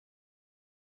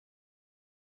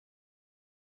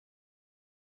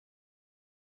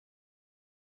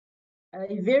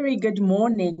A very good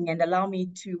morning, and allow me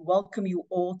to welcome you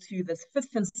all to this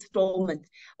fifth installment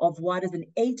of what is an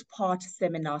 8-part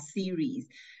seminar series.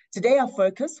 Today, our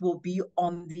focus will be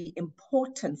on the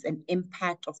importance and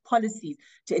impact of policies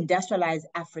to industrialize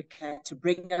Africa to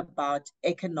bring about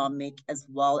economic as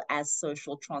well as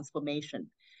social transformation.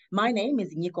 My name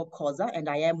is Nyiko Khoza, and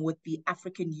I am with the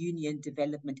African Union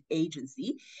Development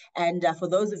Agency. And for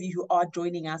those of you who are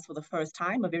joining us for the first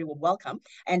time, a very warm welcome.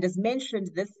 And as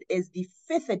mentioned, this is the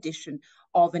 5th edition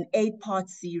of an 8-part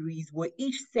series where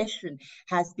each session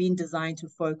has been designed to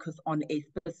focus on a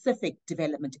specific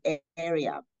development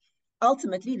area.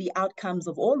 Ultimately, the outcomes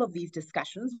of all of these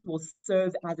discussions will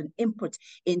serve as an input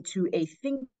into a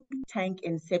think tank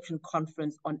inception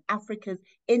conference on Africa's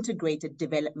integrated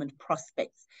development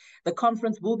prospects. The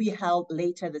conference will be held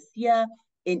later this year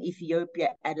in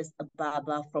Ethiopia, Addis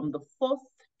Ababa, from the 4th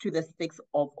to the 6th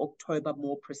of October,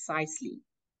 more precisely.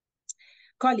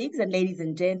 Colleagues and ladies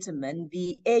and gentlemen,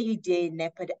 the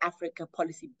AUDA-NEPAD Africa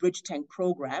Policy Bridge Tank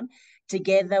Program,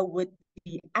 together with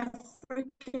the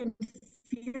African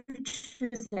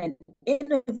Futures and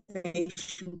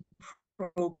Innovation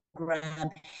Program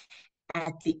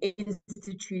at the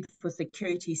Institute for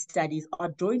Security Studies,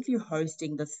 are jointly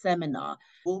hosting the seminar.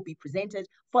 Will be presented,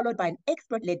 followed by an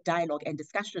expert-led dialogue and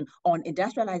discussion on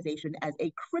industrialization as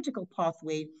a critical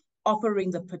pathway, offering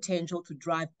the potential to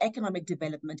drive economic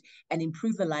development and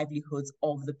improve the livelihoods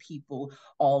of the people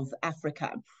of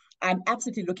Africa. I'm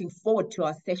absolutely looking forward to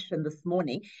our session this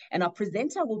morning, and our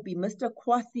presenter will be Mr.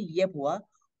 Khoza,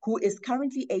 who is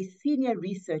currently a senior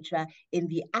researcher in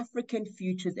the African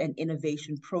Futures and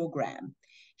Innovation Program.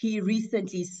 He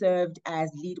recently served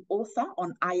as lead author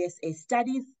on ISA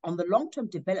studies on the long-term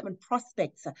development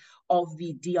prospects of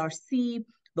the DRC,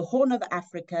 the Horn of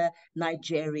Africa,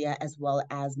 Nigeria, as well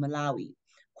as Malawi.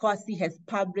 Khoza has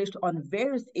published on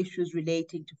various issues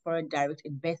relating to foreign direct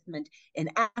investment in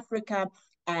Africa,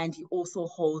 and he also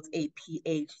holds a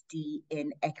PhD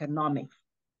in economics.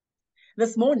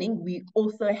 This morning, we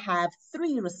also have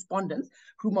 3 respondents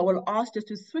whom I will ask just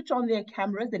to switch on their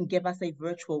cameras and give us a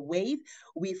virtual wave.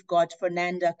 We've got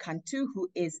Fernanda Cantu, who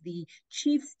is the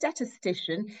Chief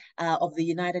Statistician of the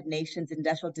United Nations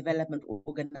Industrial Development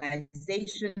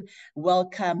Organization.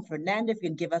 Welcome, Fernanda, if you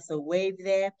can give us a wave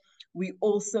there. We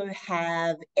also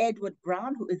have Edward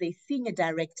Brown, who is a Senior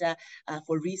Director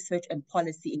for Research and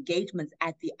Policy Engagements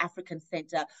at the African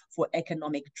Center for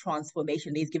Economic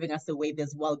Transformation. He's giving us a wave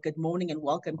as well. Good morning and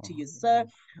welcome to you, sir.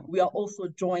 We are also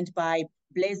joined by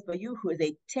Blaise Bayou, who is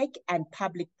a tech and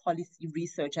public policy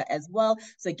researcher as well.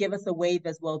 So give us a wave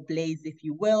as well, Blaise, if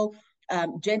you will.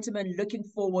 Gentlemen, looking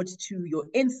forward to your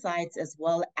insights as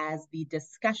well as the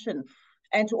discussion.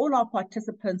 And to all our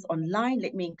participants online,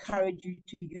 let me encourage you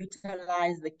to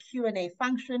utilize the Q&A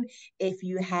function. If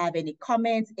you have any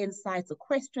comments, insights, or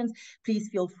questions, please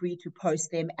feel free to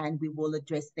post them and we will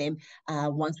address them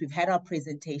once we've had our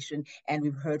presentation and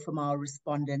we've heard from our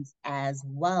respondents as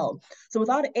well. So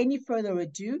without any further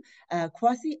ado,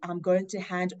 Khoza, I'm going to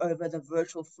hand over the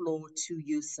virtual floor to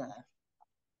you, sir.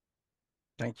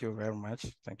 Thank you very much.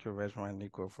 Thank you very much,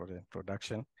 Nyiko, for the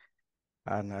introduction.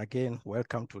 And again,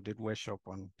 welcome to the workshop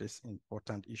on this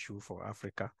important issue for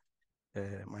Africa,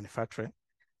 manufacturing.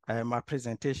 My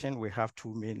presentation, we have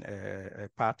 2 main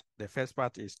parts. The first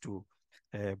part is to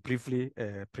briefly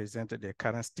present the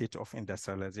current state of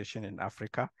industrialization in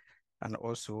Africa, and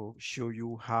also show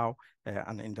you how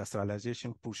an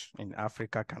industrialization push in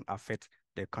Africa can affect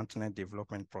the continent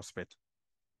development prospect.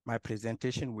 My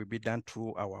presentation will be done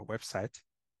through our website.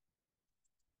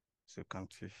 So you can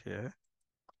see here.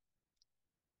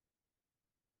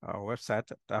 Our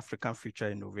website, the African Future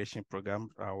Innovation Program,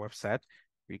 our website,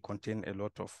 we contain a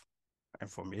lot of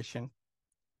information.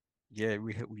 Yeah,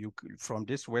 from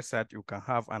this website, you can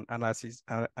have an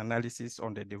analysis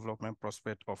on the development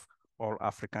prospect of all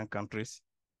African countries.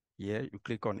 Here, you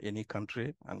click on any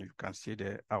country and you can see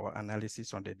our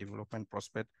analysis on the development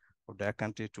prospect of their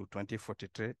country to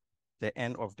 2043, the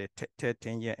end of the third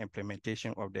 10-year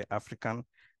implementation of the African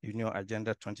Union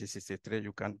Agenda 2063.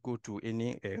 You can go to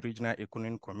any regional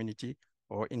economic community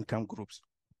or income groups.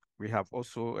 We have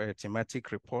also a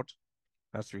thematic report,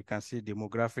 as we can see,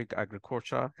 demographic,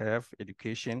 agriculture, health,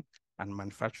 education, and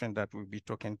manufacturing that we'll be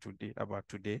talking about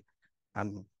today.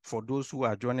 And for those who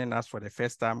are joining us for the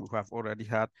first time, we have already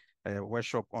had a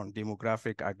workshop on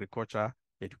demographic, agriculture,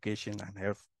 education, and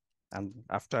health. And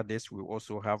after this, we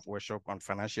also have workshop on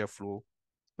financial flow,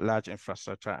 large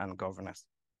infrastructure, and governance.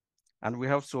 And we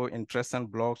have so interesting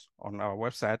blogs on our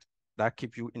website that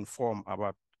keep you informed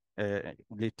about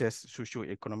latest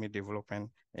socio-economic development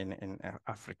in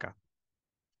Africa.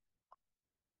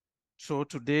 So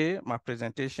today, my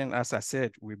presentation, as I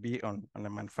said, will be on the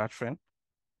manufacturing.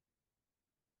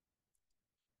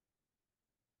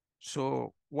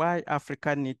 So why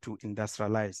Africa need to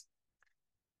industrialize?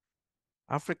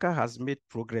 Africa has made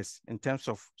progress in terms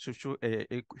of social,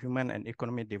 human and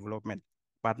economic development,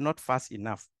 but not fast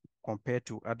enough compared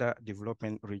to other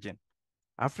development regions.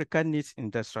 Africa needs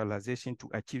industrialization to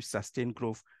achieve sustained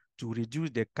growth to reduce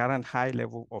the current high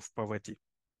level of poverty.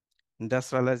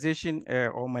 Industrialization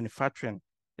or manufacturing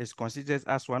is considered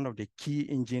as one of the key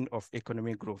engines of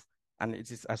economic growth, and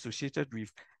it is associated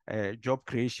with job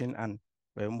creation and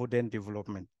modern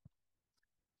development.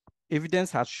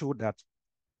 Evidence has shown that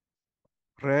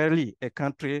rarely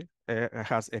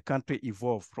has a country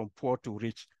evolved from poor to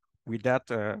rich without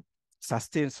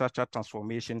sustained social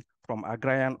transformation from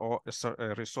agrarian or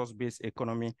resource-based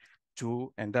economy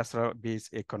to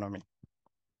industrial-based economy.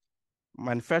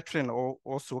 Manufacturing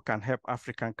also can help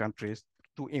African countries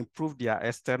to improve their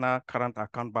external current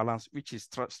account balance, which is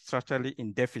structurally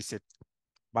in deficit,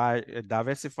 by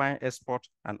diversifying export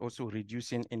and also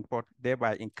reducing import,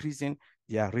 thereby increasing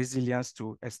their resilience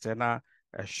to external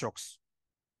shocks.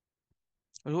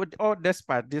 Or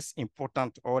despite this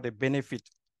important or the benefit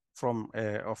from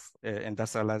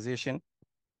industrialization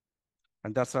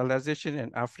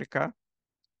in Africa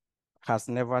has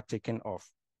never taken off.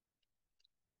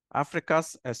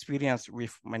 Africa's experience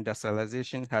with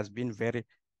industrialization has been very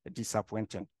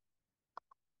disappointing.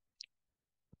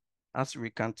 As we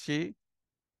can see,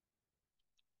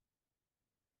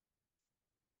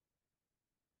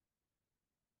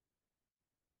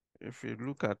 if you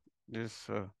look at this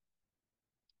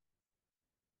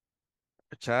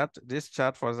chart, this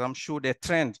chart, for example, showed a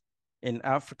trend in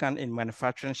in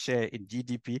manufacturing share in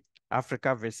GDP,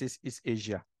 Africa versus East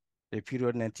Asia, the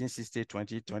period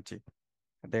 1960-2020.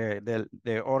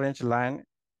 The orange line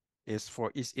is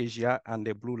for East Asia and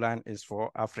the blue line is for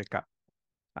Africa.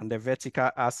 And the vertical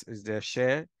axis is the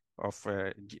share of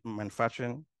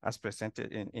manufacturing as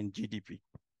percentage in GDP.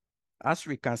 As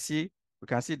we can see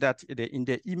that in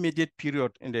the immediate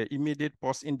period, in the immediate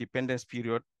post-independence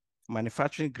period,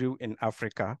 manufacturing grew in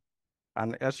Africa.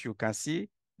 And as you can see,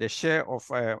 the share of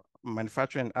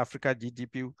manufacturing in Africa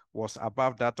GDP was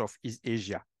above that of East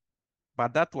Asia.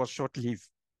 But that was short-lived.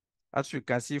 As you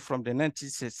can see from the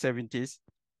 1970s,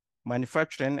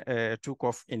 manufacturing took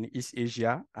off in East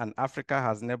Asia, and Africa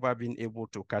has never been able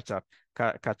to catch up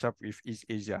with East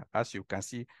Asia, as you can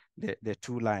see the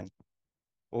two lines.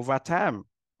 Over time,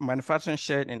 manufacturing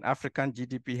share in African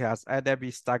GDP has either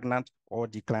been stagnant or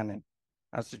declining,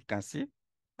 as you can see.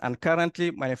 And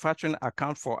currently, manufacturing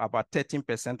accounts for about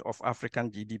 13% of African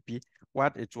GDP,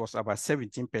 while it was about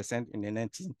 17% in the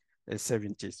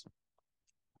 1970s.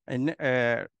 And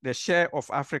the share of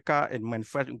Africa in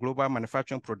global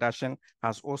manufacturing production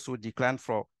has also declined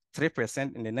from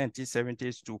 3% in the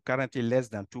 1970s to currently less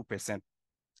than 2%.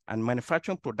 And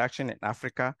manufacturing production in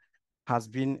Africa has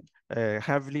been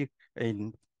heavily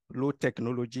in low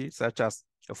technology, such as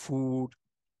food,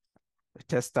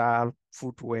 textile,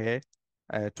 footwear,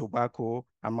 tobacco,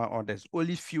 among others.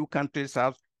 Only few countries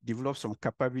have developed some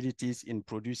capabilities in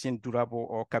producing durable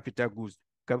or capital goods,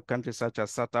 countries such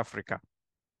as South Africa.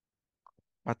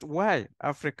 But why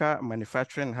Africa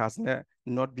manufacturing has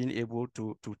not been able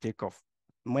to take off?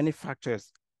 Many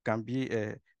factors can be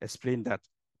explained that.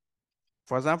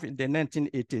 For example, in the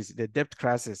 1980s, the debt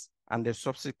crisis and the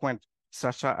subsequent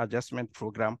social adjustment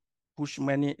program pushed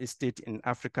many states in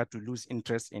Africa to lose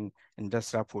interest in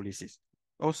industrial policies.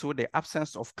 Also, the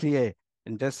absence of clear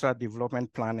industrial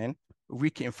development planning,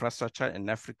 weak infrastructure in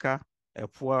Africa,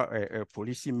 poor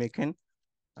policy making,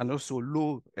 and also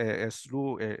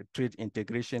slow trade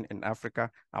integration in Africa,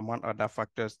 among other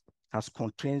factors, has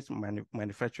constrained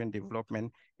manufacturing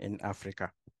development in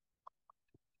Africa.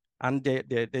 And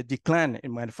the decline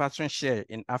in manufacturing share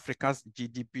in Africa's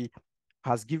GDP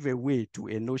has given way to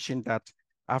a notion that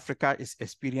Africa is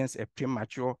experiencing a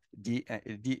premature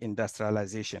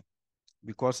deindustrialization,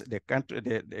 because the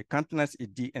continent is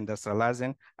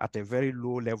deindustrializing at a very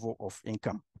low level of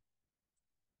income.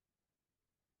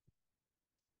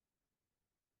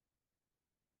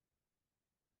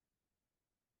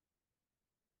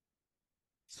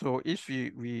 So if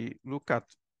we look at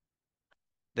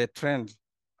the trend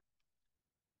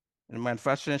in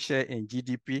manufacturing share in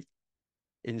GDP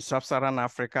in sub-Saharan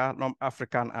Africa,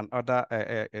 non-African and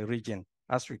other regions,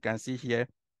 as we can see here,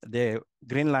 the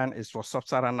green line is for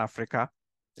sub-Saharan Africa,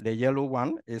 the yellow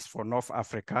one is for North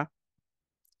Africa,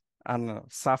 and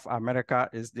South America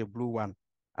is the blue one.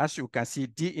 As you can see,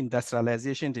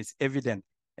 deindustrialization is evident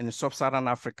in sub-Saharan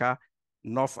Africa,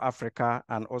 North Africa,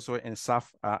 and also in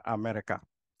South America.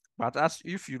 But as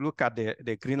if you look at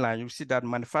the green line, you see that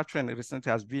manufacturing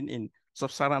recently has been in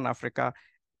sub-Saharan Africa.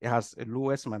 It has the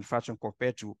lowest manufacturing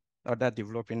compared to other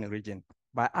developing region.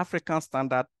 By African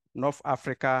standard, North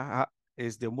Africa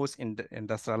is the most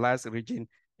industrialized region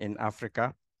in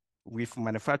Africa, with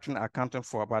manufacturing accounting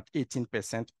for about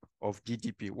 18% of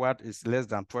GDP, what is less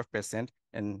than 12%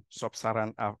 in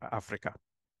sub-Saharan Africa.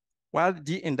 While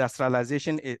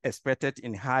deindustrialization is expected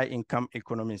in high-income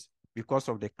economies because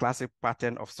of the classic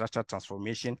pattern of structural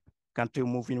transformation, country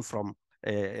moving from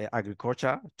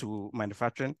agriculture to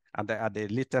manufacturing and at the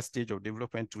later stage of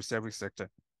development to service sector.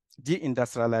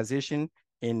 Deindustrialization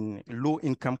in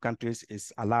low-income countries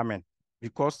is alarming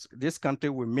because this country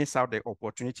will miss out the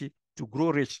opportunity to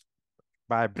grow rich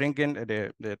by bringing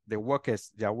their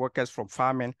workers from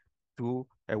farming to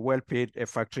well-paid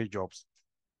factory jobs.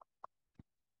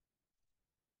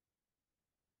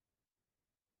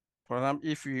 For example,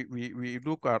 if we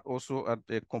look at also at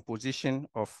the composition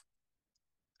of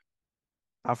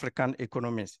African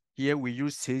economies, here we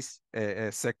use 6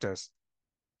 sectors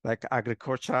like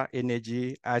agriculture,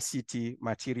 energy, ICT,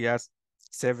 materials,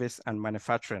 service, and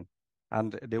manufacturing.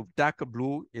 And the dark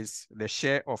blue is the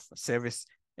share of service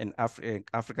in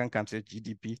African countries'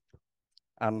 GDP.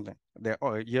 And the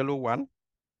yellow one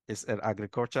is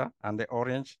agriculture, and the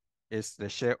orange is the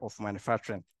share of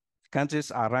manufacturing.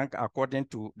 Countries are ranked according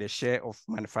to the share of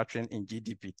manufacturing in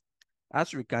GDP.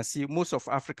 As we can see, most of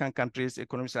African countries'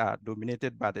 economies are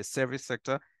dominated by the service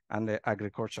sector and the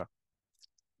agriculture.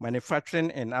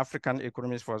 Manufacturing in African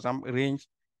economies, for example,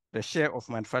 the share of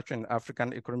manufacturing in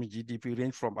African economy GDP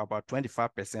range from about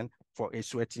 25% for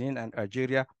Eswatini and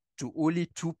Algeria to only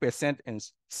 2% in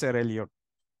Sierra Leone.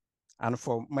 And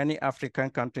for many African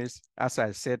countries, as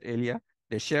I said earlier,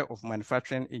 the share of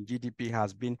manufacturing in GDP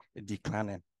has been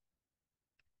declining.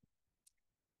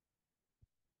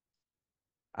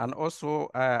 And also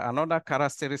another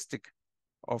characteristic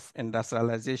of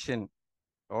industrialization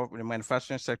of the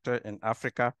manufacturing sector in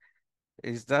Africa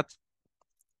is that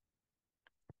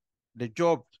the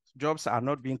jobs are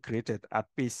not being created at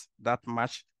pace that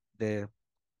match the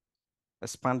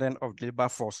expanding of labor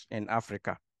force in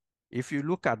Africa. If you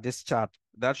look at this chart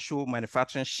that shows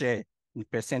manufacturing share in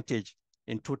percentage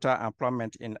in total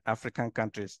employment in African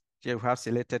countries, here we have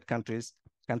selected countries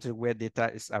where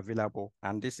data is available,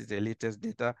 and this is the latest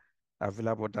data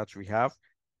available that we have.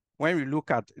 When we look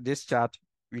at this chart,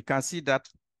 we can see that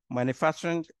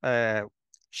manufacturing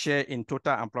share in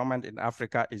total employment in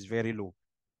Africa is very low.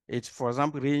 It, for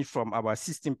example, range from about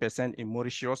 16% in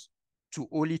Mauritius to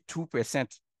only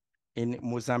 2% in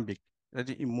Mozambique.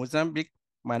 In Mozambique,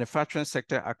 manufacturing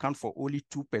sector account for only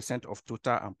 2% of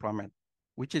total employment,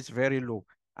 which is very low.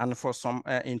 And for some,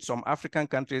 in some African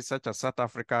countries, such as South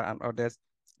Africa and others,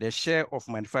 the share of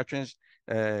manufacturing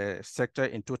sector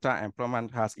in total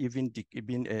employment has even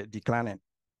been declining.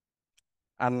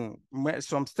 And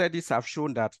some studies have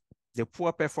shown that the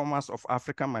poor performance of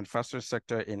African manufacturing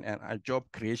sector in job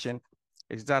creation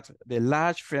is that the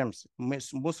large firms,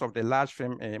 most of the large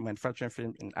manufacturing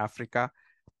firms in Africa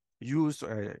use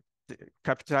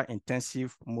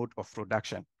capital-intensive mode of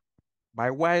production.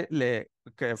 While the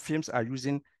firms are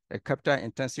using a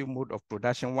capital-intensive mode of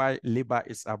production, while labor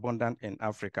is abundant in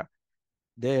Africa.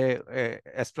 The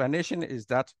explanation is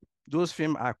that those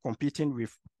firms are competing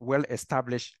with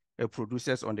well-established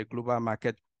producers on the global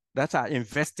market that are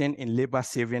investing in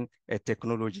labor-saving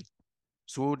technology.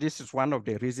 So this is one of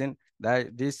the reasons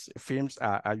that these firms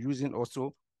are using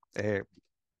also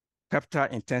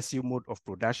capital-intensive mode of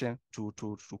production to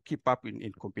keep up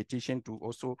in competition, to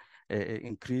also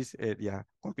increase their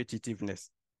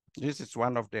competitiveness. This is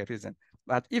one of the reasons.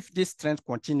 But if this trend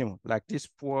continue, like this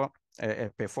poor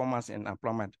performance in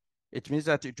employment, it means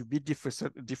that it will be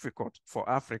difficult for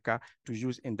Africa to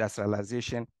use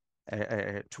industrialization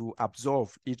to absorb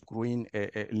its growing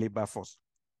labor force.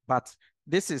 But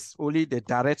this is only the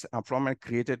direct employment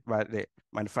created by the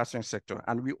manufacturing sector.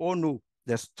 And we all know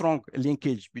the strong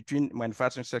linkage between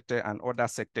manufacturing sector and other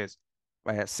sectors,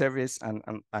 service and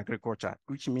agriculture,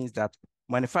 which means that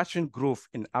manufacturing growth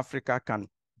in Africa can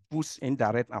boost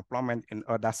indirect employment in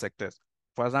other sectors.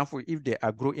 For example, if the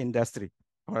agro industry,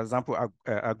 for example,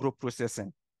 agro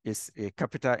processing is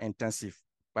capital intensive,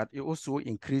 but it also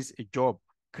increases job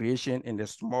creation in the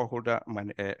smallholder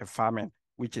farming,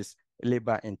 which is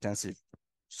labor intensive.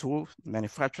 So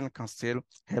manufacturing can still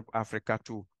help Africa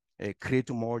to create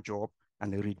more jobs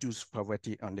and reduce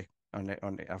poverty on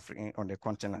the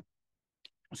continent.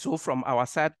 So from our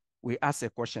side, we ask a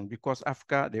question, because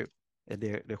Africa,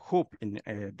 the hope in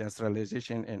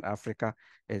industrialization in Africa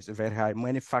is very high.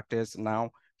 Many factors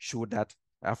now show that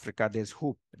Africa, there's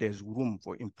hope, there's room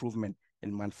for improvement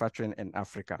in manufacturing in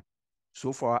Africa.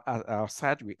 So for our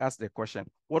side, we asked the question,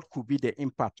 what could be the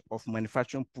impact of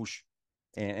manufacturing push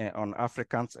on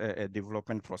Africans'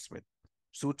 development prospect?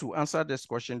 So to answer this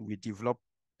question, we developed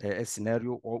a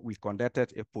scenario, or we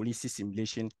conducted a policy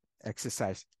simulation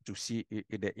exercise to see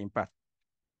the impact.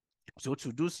 So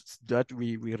to do that,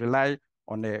 we rely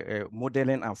on a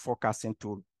modeling and forecasting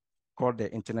tool called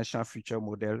the International Future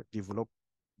Model, developed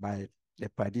by the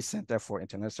Pardee Center for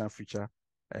International Future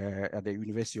at the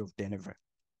University of Denver.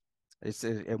 It's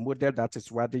a model that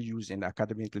is widely used in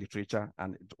academic literature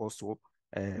and also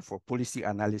for policy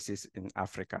analysis in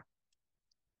Africa.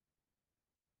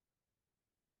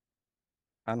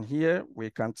 And here we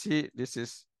can see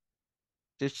this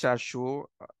chart shows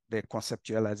the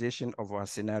conceptualization of our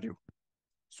scenario.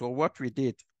 So what we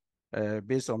did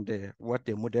based on what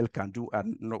the model can do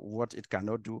and what it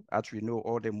cannot do, as we know,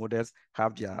 all the models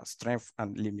have their strengths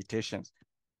and limitations.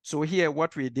 So here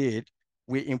what we did,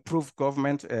 we improved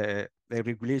government the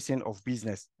regulation of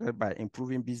business by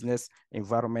improving business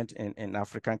environment in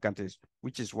African countries,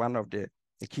 which is one of the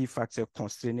key factors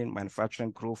constraining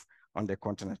manufacturing growth on the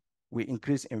continent. We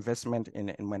increased investment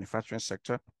in manufacturing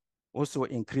sector, also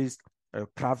increased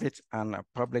private and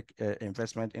public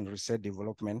investment in research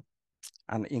development,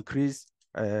 and increased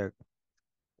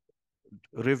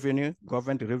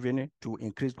government revenue to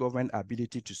increase government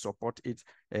ability to support its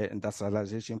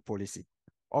industrialization policy.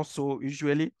 Also,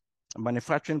 usually,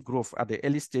 manufacturing growth at the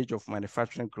early stage of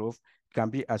manufacturing growth can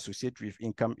be associated with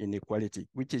income inequality,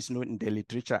 which is known in the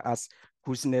literature as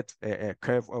Kuznets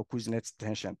curve or Kuznets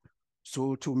tension.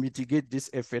 So to mitigate this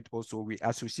effect, also we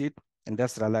associate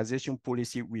industrialization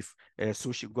policy with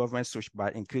social government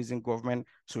by increasing government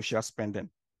social spending.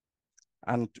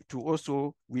 And to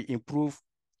also, we improve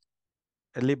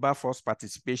labor force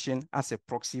participation as a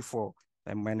proxy for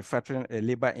manufacturing,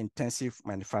 labor-intensive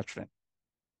manufacturing.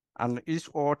 And if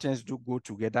all things do go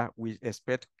together, we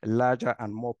expect a larger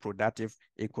and more productive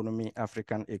economy,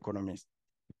 African economies.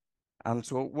 And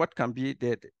so what can be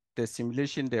the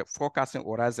simulation, the forecasting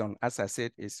horizon, as I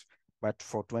said, is but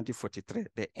for 2043,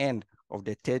 the end of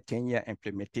the third 10-year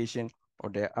implementation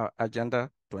of the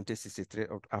Agenda 2063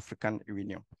 of African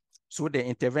Union. So the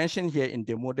intervention here in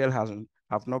the model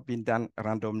have not been done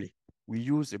randomly. We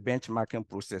use a benchmarking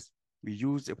process. We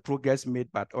use the progress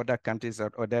made by other countries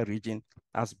or other regions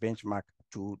as benchmark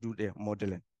to do the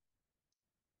modeling.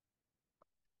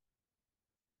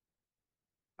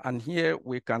 And here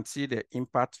we can see the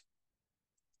impact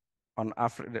on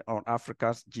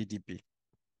Africa's GDP.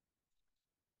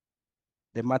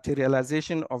 The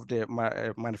materialization of the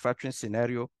manufacturing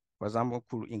scenario, for example,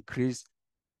 could increase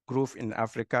growth in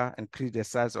Africa, increase the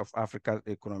size of Africa's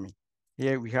economy.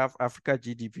 Here we have Africa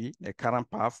GDP, the current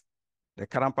path,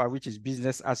 which is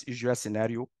business as usual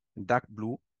scenario, in dark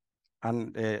blue,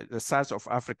 and the size of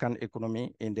African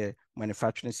economy in the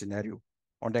manufacturing scenario.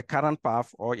 On the current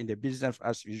path, or in the business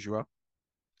as usual,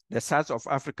 the size of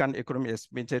African economy is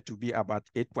estimated to be about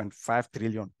 8.5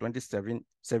 trillion,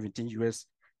 2017 US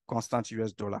constant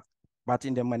US dollar. But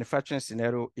in the manufacturing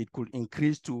scenario, it could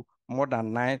increase to more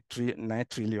than 9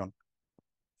 trillion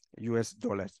US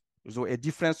dollars. So a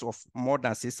difference of more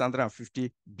than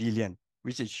 650 billion,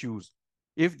 which is huge.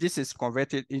 If this is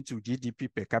converted into GDP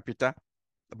per capita,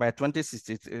 by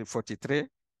 2043,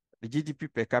 the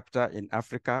GDP per capita in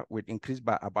Africa would increase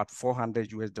by about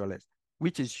 400 US dollars,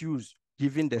 which is huge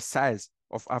given the size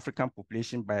of African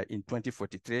population by in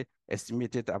 2043,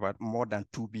 estimated about more than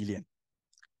 2 billion.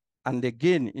 And the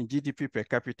gain in GDP per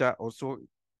capita also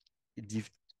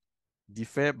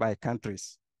differ by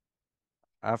countries,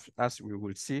 as we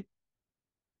will see.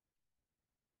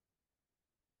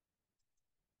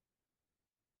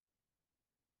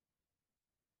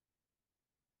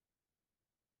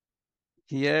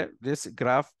 Here, this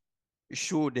graph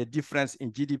shows the difference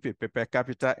in GDP per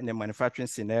capita in the manufacturing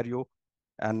scenario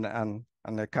and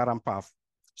the current path.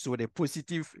 So the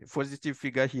positive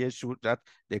figure here shows that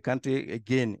the country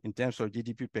again in terms of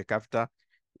GDP per capita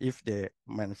if the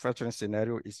manufacturing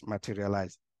scenario is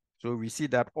materialized. So we see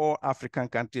that all African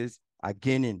countries are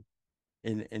gaining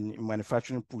in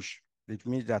manufacturing push. It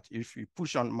means that if we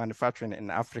push on manufacturing in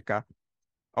Africa,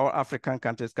 all African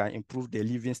countries can improve the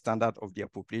living standard of their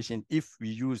population if we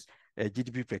use a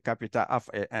GDP per capita as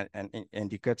an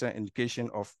indication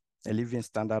of a living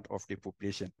standard of the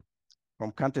population.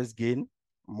 Some countries gain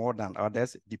more than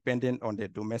others, depending on the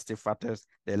domestic factors,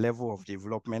 the level of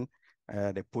development,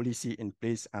 the policy in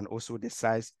place, and also the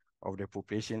size of the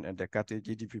population and the country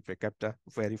GDP per capita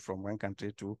vary from one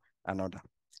country to another.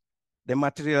 The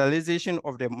materialization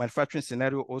of the manufacturing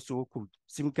scenario also could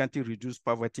significantly reduce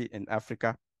poverty in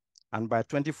Africa And by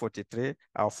 2043,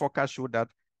 our forecast showed that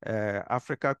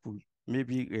Africa could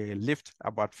maybe lift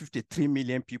about 53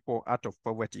 million people out of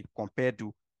poverty compared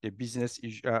to the business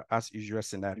as usual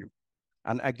scenario.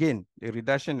 And again, the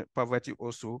reduction in poverty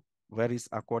also varies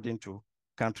according to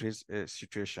countries'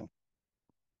 situation.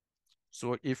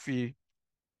 So if we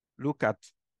look at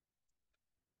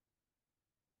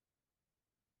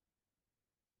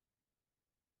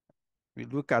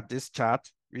this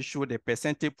chart, we show the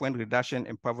percentage point reduction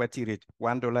in poverty rate,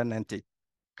 $1.90,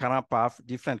 current path,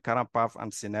 different current path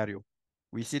and scenario.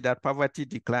 We see that poverty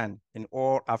decline in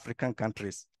all African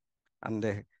countries. And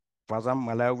for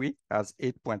example, Malawi has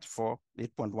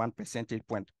 8.1 percentage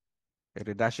point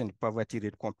reduction in poverty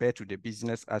rate compared to the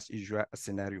business as usual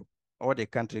scenario. All the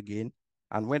country gain.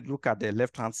 And when you look at the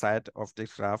left-hand side of the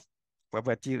graph,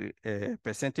 poverty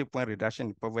percentage point reduction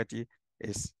in poverty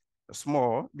is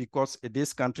small because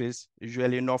these countries,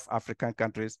 usually North African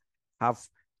countries, have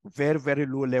very, very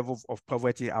low levels of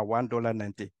poverty at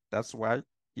 $1.90. That's why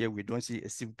here we don't see a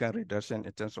significant reduction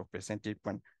in terms of percentage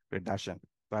point reduction.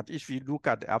 But if you look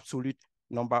at the absolute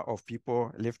number of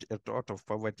people left out of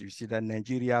poverty, you see that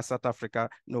Nigeria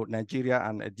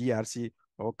and DRC,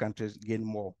 all countries gain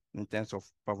more in terms of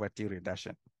poverty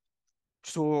reduction.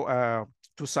 So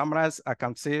to summarize, I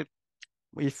can say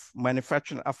if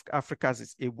manufacturing Africa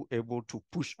is able to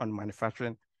push on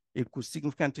manufacturing, it could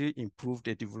significantly improve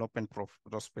the development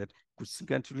prospect, could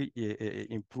significantly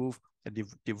improve the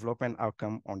development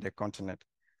outcome on the continent.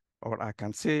 Or I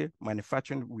can say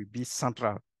manufacturing will be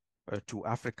central to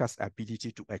Africa's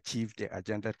ability to achieve the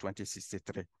Agenda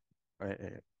 2063.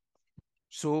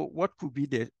 So what could be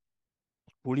the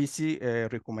policy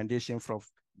recommendation from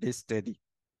this study?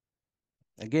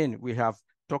 Again, we have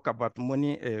talked about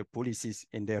many policies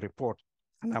in the report,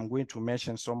 and I'm going to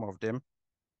mention some of them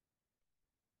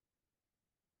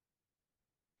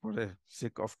for the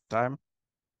sake of time.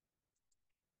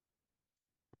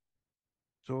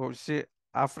 So see,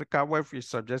 Africa, what we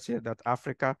suggest here that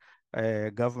Africa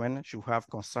government should have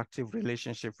constructive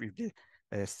relationship with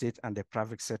the state and the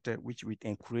private sector, which would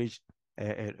encourage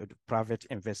private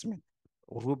investment.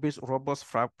 Robust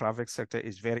private sector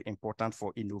is very important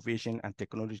for innovation and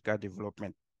technological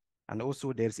development. And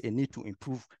also there's a need to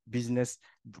improve business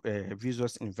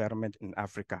resource environment in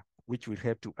Africa, which will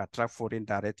help to attract foreign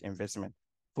direct investment.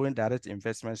 Foreign direct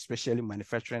investment, especially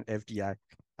manufacturing FDI,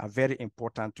 are very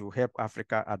important to help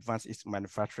Africa advance its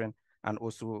manufacturing and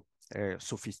also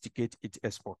sophisticate its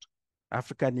export.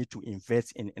 Africa needs to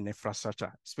invest in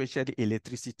infrastructure, especially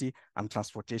electricity and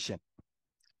transportation.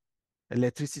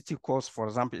 Electricity cost, for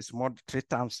example, is more 3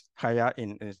 times higher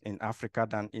in Africa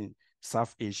than in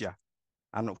South Asia.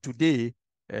 And today,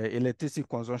 electricity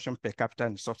consumption per capita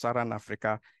in sub-Saharan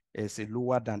Africa is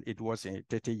lower than it was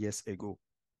 30 years ago.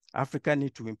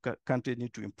 Countries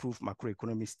need to improve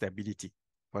macroeconomic stability.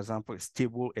 For example,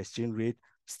 stable exchange rate,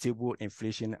 stable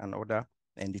inflation, and other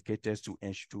indicators to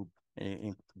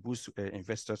boost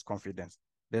investors' confidence.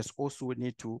 There's also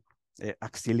need to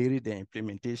accelerate the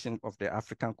implementation of the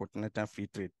African Continental Free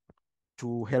Trade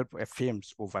to help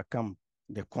firms overcome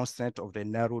the constraint of the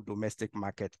narrow domestic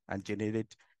market and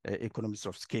generate economies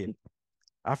of scale.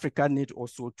 Africa needs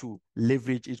also to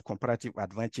leverage its comparative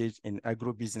advantage in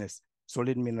agribusiness,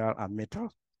 solid mineral and metal.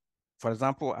 For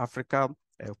example, Africa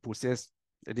possesses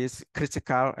these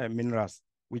critical minerals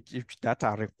that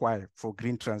are required for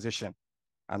green transition.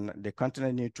 And the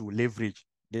continent needs to leverage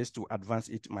this to advance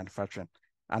its manufacturing.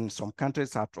 And some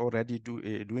countries are already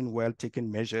doing well,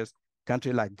 taking measures.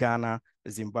 Countries like Ghana,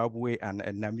 Zimbabwe, and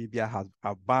Namibia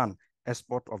have banned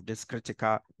export of these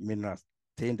critical minerals,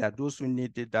 saying that those who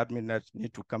need that minerals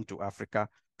need to come to Africa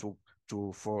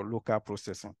for local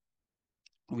processing.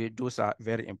 Those are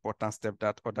very important steps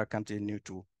that other countries need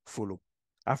to follow.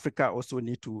 Africa also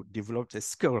needs to develop the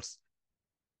skills.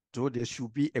 So there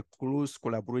should be a close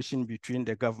collaboration between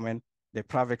the government, the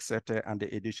private sector, and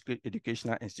the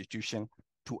educational institution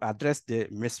to address the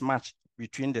mismatch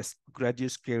between the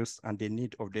graduate skills and the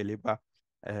need of the labor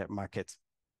market.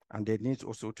 And they need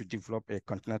also to develop a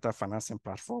continental financing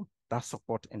platform that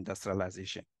supports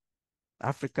industrialization.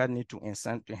 Africa needs to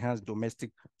enhance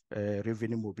domestic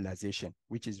revenue mobilization,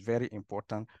 which is very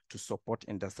important to support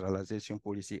industrialization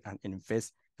policy and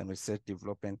invest in research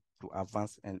development to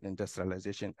advance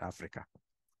industrialization in Africa.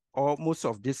 Most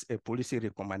of this policy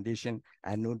recommendation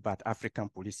are known by African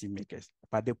policymakers,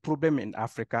 but the problem in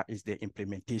Africa is the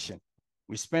implementation.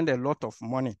 We spend a lot of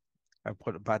money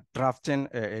by drafting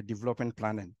development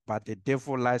planning, but the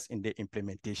devil lies in the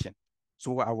implementation.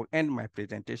 So I will end my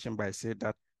presentation by saying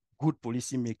that good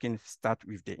policy making starts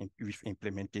with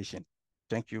implementation.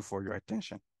 Thank you for your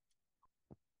attention.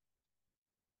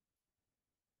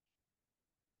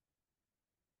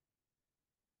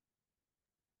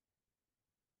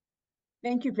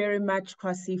 Thank you very much,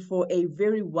 Kwasi, for a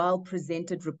very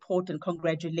well-presented report, and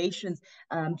congratulations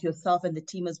to yourself and the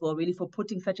team as well, really, for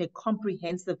putting such a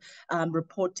comprehensive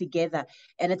report together.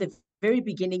 And at the very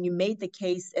beginning, you made the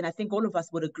case, and I think all of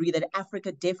us would agree, that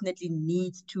Africa definitely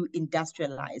needs to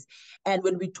industrialize. And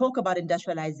when we talk about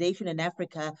industrialization in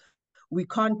Africa, we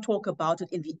can't talk about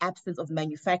it in the absence of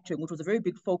manufacturing, which was a very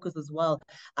big focus as well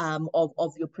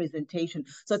of your presentation.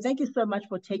 So thank you so much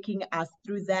for taking us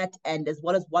through that, and as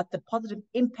well as what the positive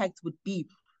impacts would be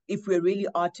if we really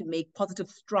are to make positive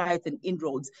strides and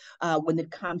inroads when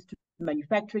it comes to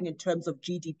manufacturing in terms of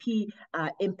GDP,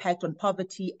 impact on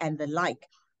poverty, and the like.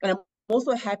 And I'm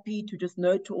also happy to just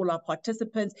note to all our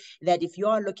participants that if you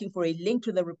are looking for a link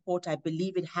to the report, I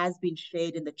believe it has been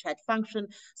shared in the chat function.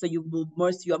 So you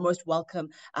are most welcome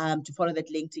to follow that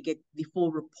link to get the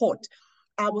full report.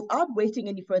 Without wasting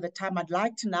any further time, I'd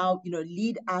like to now,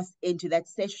 lead us into that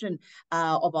session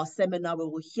of our seminar where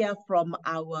we'll hear from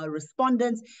our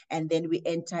respondents, and then we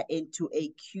enter into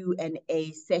a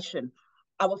Q&A session.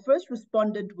 Our first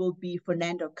respondent will be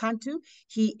Fernando Cantu.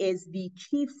 He is the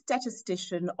Chief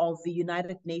Statistician of the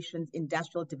United Nations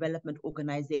Industrial Development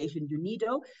Organization,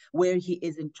 UNIDO, where he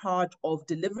is in charge of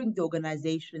delivering the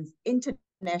organization's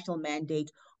international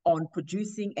mandate on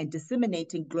producing and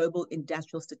disseminating global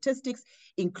industrial statistics,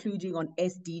 including on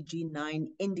SDG 9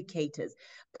 indicators.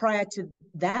 Prior to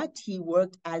that, he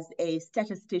worked as a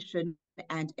statistician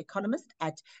and economist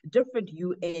at different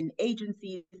UN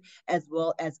agencies, as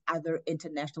well as other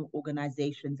international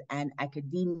organizations and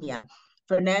academia.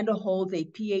 Fernando holds a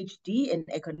PhD in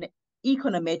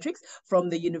econometrics from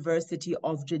the University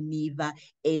of Geneva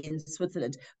in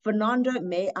Switzerland. Fernando,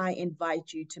 may I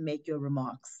invite you to make your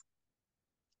remarks?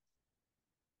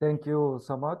 Thank you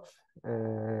so much,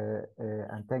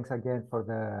 and thanks again for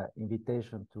the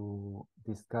invitation to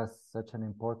discuss such an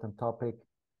important topic.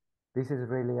 This is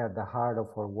really at the heart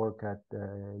of our work at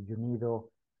UNIDO.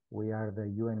 We are the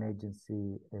UN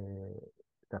agency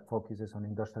that focuses on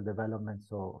industrial development,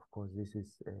 so of course this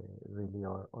is really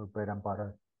our bread and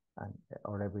butter and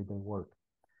our everyday work.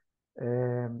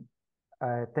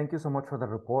 Thank you so much for the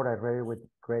report. I read it with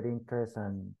great interest,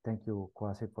 and thank you,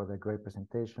 Khoza, for the great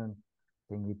presentation.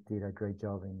 I think it did a great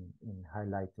job in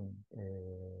highlighting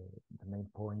the main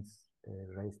points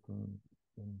raised in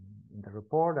the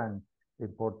report and the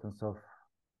importance of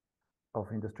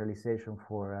industrialization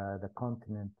for the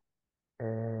continent.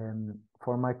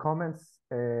 For my comments,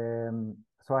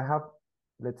 so I have,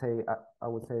 let's say, I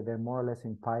would say they're more or less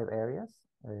in 5 areas.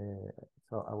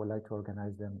 So I would like to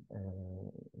organize them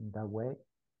in that way.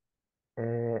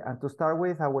 And to start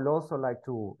with, I would also like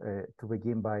to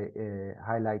begin by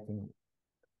highlighting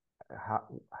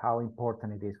how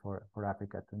important it is for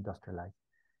Africa to industrialize.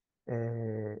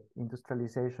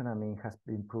 Industrialization, I mean, has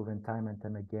been proven time and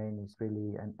time again, is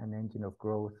really an engine of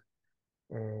growth.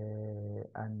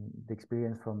 And the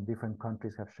experience from different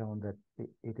countries have shown that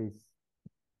it is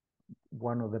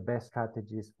one of the best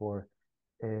strategies for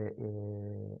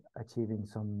achieving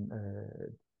some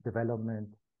development,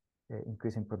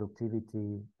 increasing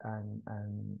productivity,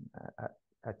 and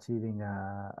achieving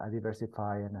a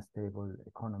diversified and a stable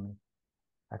economy.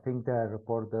 I think the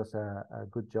report does a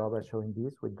good job at showing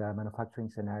this with the manufacturing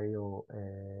scenario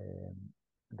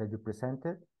that you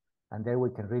presented. And there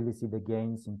we can really see the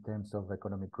gains in terms of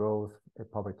economic growth,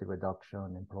 poverty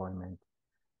reduction, employment,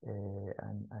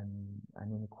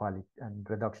 and inequality, and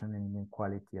reduction in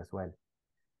inequality as well.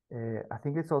 I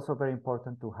think it's also very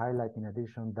important to highlight, in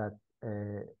addition, that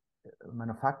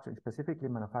manufacturing, specifically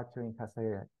manufacturing, has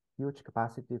a huge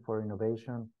capacity for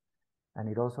innovation, and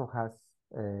it also has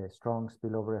strong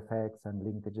spillover effects and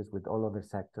linkages with all other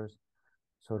sectors.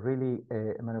 So really,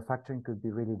 manufacturing could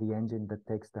be really the engine that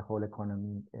takes the whole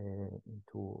economy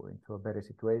into a better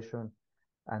situation,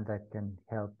 and that can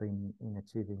help in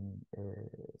achieving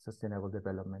sustainable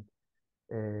development.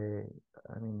 I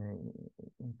mean,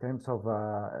 in terms of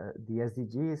the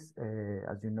SDGs,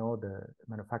 as you know, the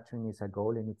manufacturing is a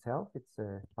goal in itself. It's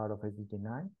part of SDG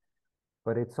 9.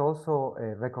 But it's also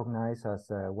recognized as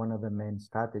one of the main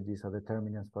strategies or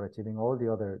determinants for achieving all the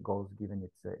other goals, given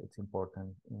its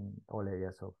importance in all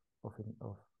areas of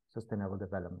sustainable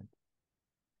development.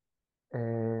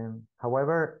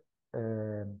 However,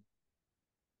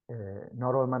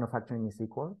 not all manufacturing is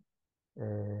equal.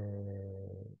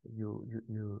 The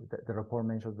report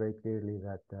mentions very clearly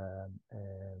that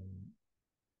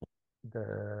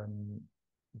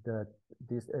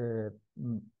this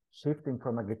shifting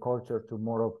from agriculture to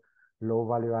more of low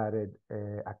value added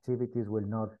activities will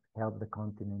not help the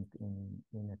continent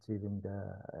in achieving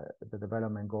the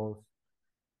development goals.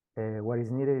 What is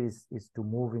needed is to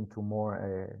move into more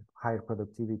higher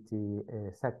productivity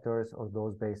sectors, or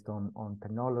those based on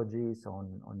technologies,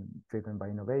 on driven by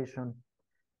innovation.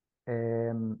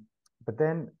 But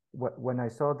then when I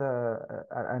saw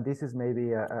and this is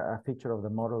maybe a feature of the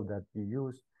model that you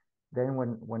use, then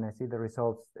when I see the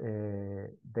results,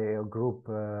 they group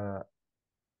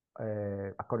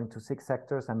according to 6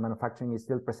 sectors, and manufacturing is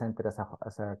still presented as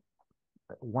a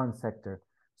one sector.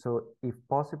 So if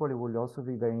possible, it will also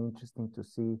be very interesting to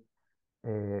see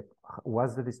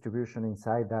what's the distribution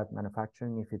inside that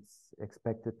manufacturing, if it's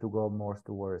expected to go more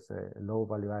towards low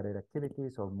value added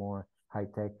activities or more high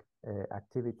tech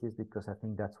activities, because I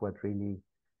think that's what really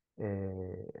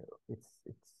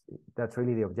that's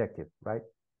really the objective, right?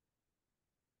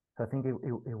 So I think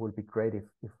it would be great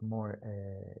if more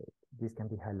this can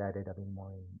be highlighted a bit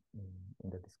more in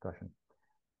the discussion.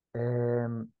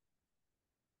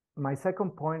 My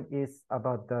second point is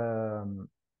about I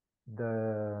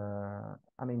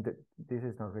mean, this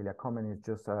is not really a comment, it's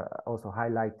just also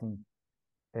highlighting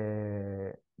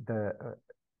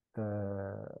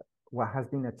what has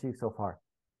been achieved so far.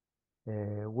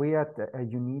 We at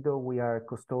UNIDO, we are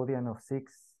custodian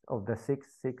of the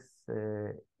six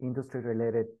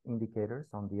industry-related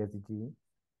indicators on the SDG.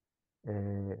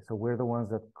 So we're the ones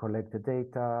that collect the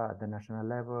data at the national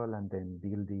level and then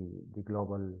build the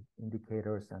global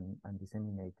indicators and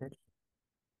disseminate it.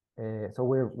 So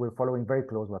we're following very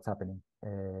close what's happening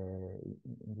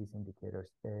in these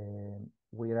indicators.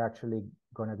 We are actually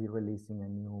going to be releasing a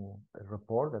new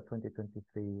report, the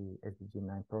 2023 SDG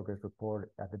 9 progress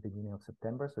report, at the beginning of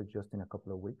September, so just in a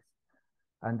couple of weeks.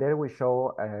 And there we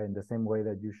show, in the same way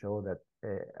that you show, that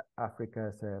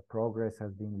Africa's progress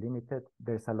has been limited.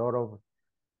 There's a lot of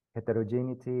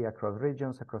heterogeneity across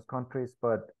regions, across countries,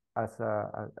 but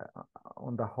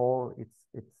on the whole,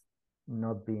 it's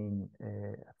not being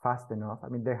fast enough. I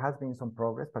mean, there has been some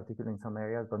progress, particularly in some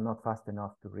areas, but not fast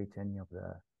enough to reach any of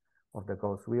the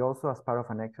goals. We also, as part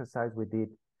of an exercise, we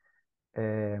did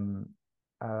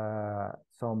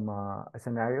some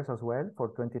scenarios as well for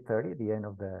 2030, the end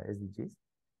of the SDGs.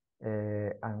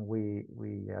 And we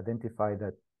identified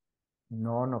that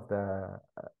none of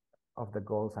the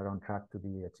goals are on track to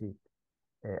be achieved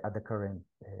at the current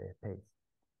pace.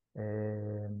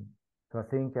 So I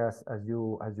think, as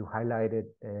you highlighted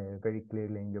very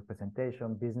clearly in your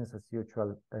presentation, business as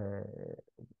usual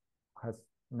has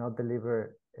not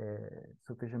delivered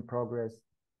sufficient progress.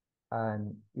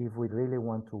 And if we really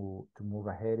want to move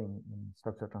ahead in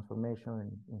structural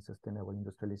transformation, in sustainable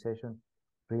industrialization,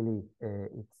 really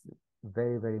it's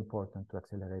very, very important to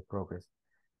accelerate progress.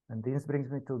 And this brings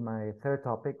me to my third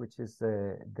topic, which is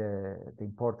the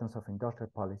importance of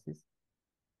industrial policies.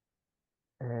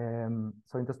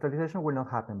 So industrialization will not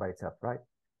happen by itself, right?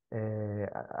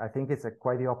 I think it's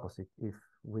quite the opposite. If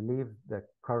we leave the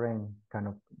current kind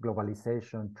of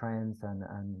globalization trends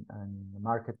and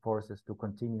market forces to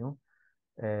continue,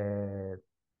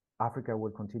 Africa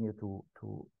will continue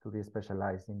to be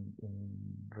specialized in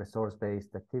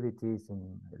resource-based activities,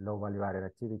 in low value-added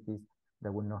activities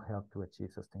that will not help to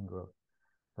achieve sustained growth.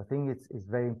 So I think it's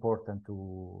very important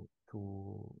to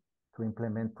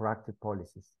implement proactive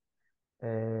policies.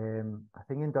 I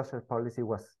think industrial policy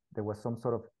there was some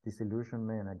sort of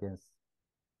disillusionment against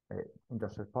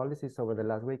industrial policies over the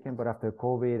last weekend, but after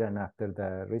COVID and after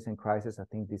the recent crisis, I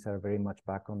think these are very much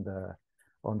back on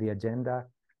the agenda.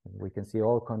 We can see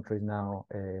all countries now,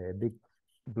 big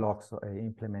blocks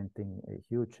implementing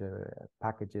huge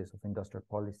packages of industrial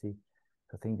policy.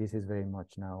 I think this is very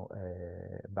much now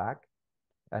back.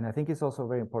 And I think it's also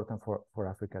very important for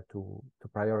Africa to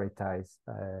prioritize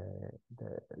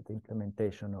the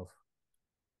implementation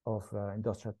of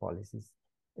industrial policies.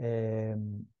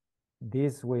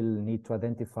 This will need to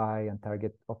identify and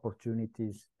target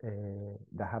opportunities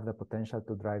that have the potential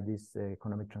to drive this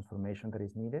economic transformation that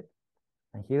is needed.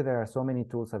 And here there are so many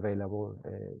tools available: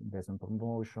 investment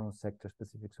promotion,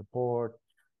 sector-specific support,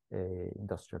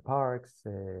 industrial parks,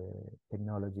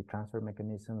 technology transfer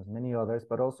mechanisms, many others.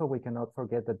 But also we cannot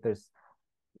forget that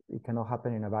it cannot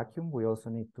happen in a vacuum. We also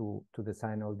need to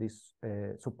design all these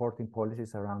supporting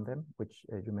policies around them, which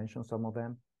you mentioned some of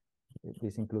them.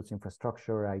 This includes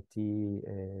infrastructure, IT,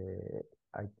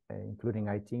 including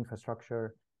IT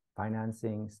infrastructure,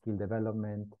 financing, skill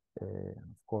development,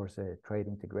 of course, trade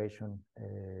integration,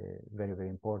 very, very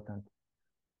important.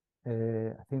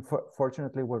 I think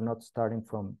fortunately, we're not starting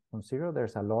from zero.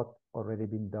 There's a lot already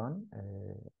been done.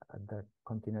 At the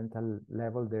continental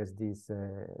level, there's these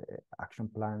action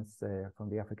plans from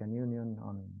the African Union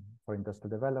for industrial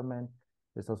development.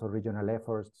 There's also regional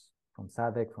efforts from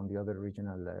SADC, from the other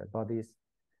regional bodies.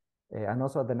 And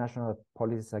also the national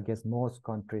policies, I guess most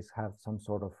countries have some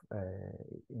sort of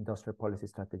industrial policy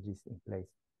strategies in place.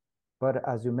 But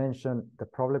as you mentioned, the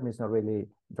problem is not really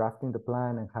drafting the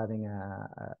plan and having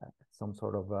some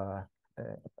sort of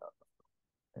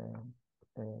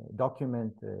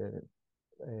document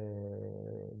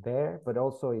there, but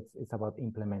also it's about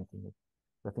implementing it.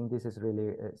 So I think this is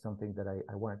really something that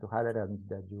I wanted to highlight and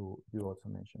that you also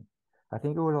mentioned. I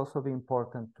think it will also be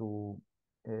important to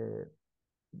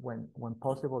when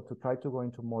possible, to try to go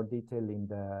into more detail in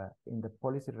the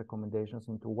policy recommendations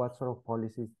into what sort of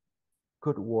policies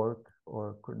could work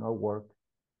or could not work,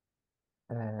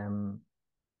 and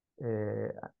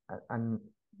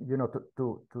you know,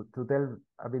 to delve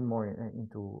a bit more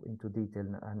into detail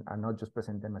and not just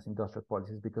present them as industrial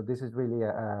policies, because this is really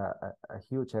a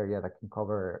huge area that can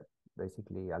cover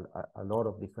basically a lot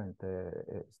of different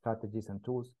strategies and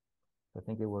tools. I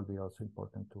think it will be also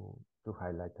important to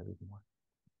highlight a bit more.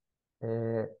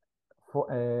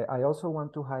 I also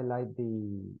want to highlight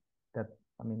that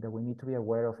we need to be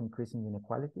aware of increasing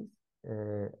inequalities.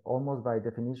 Almost by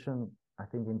definition, I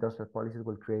think industrial policies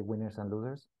will create winners and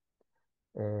losers.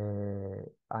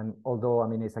 And although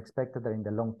it's expected that in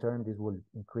the long term this will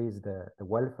increase the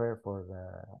welfare for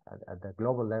at the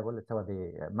global level, let's say at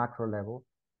the macro level,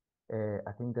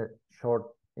 I think that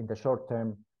in the short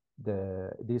term,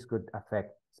 this could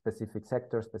affect specific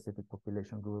sectors, specific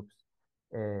population groups.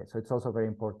 So it's also very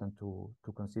important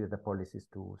to consider the policies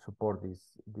to support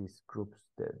these groups,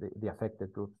 the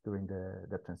affected groups during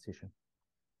the transition.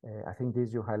 I think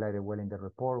this you highlighted well in the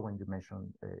report when you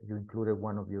mentioned you included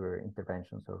one of your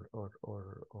interventions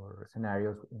or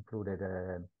scenarios included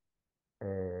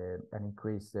an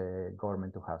increased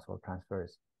government to household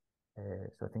transfers.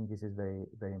 So I think this is very,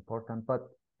 very important. But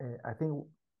I think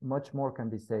much more can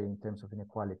be said in terms of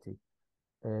inequality.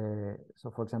 So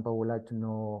for example, we'd like to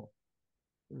know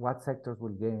what sectors will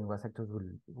gain, what sectors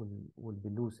will be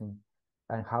losing,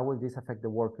 and how will this affect the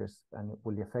workers? And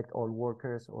will it affect all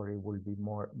workers, or it will be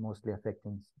mostly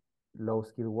affecting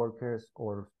low-skilled workers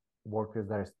or workers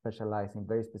that are specialized in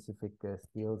very specific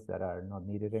skills that are not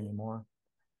needed anymore?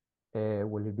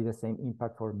 Will it be the same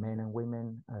impact for men and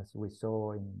women as we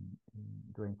saw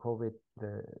during COVID?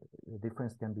 The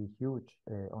difference can be huge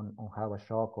on how a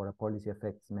shock or a policy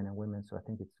affects men and women. So I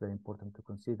think it's very important to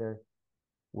consider.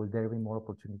 Will there be more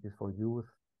opportunities for youth?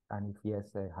 And if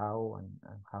yes, how and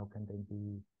how can they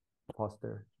be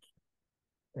fostered?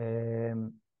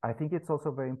 I think it's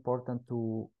also very important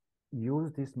to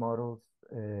use these models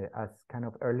as kind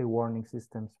of early warning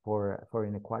systems for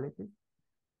inequality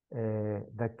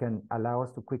that can allow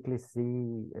us to quickly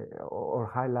see or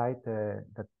highlight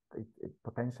that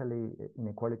potentially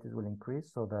inequalities will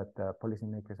increase, so that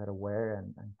policymakers are aware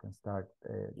and can start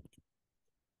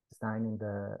designing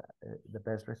the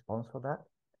best response for that.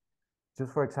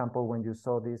 Just for example, when you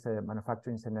saw this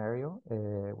manufacturing scenario,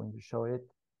 when you show it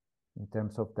in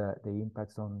terms of the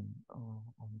impacts on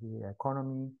the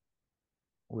economy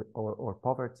or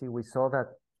poverty, we saw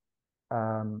that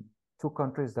two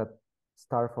countries that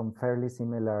start from fairly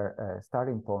similar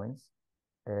starting points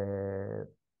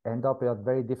end up at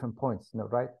very different points,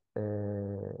 right?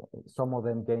 Some of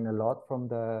them gain a lot from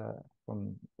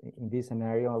in this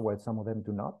scenario, while some of them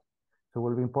do not. So it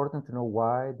will be important to know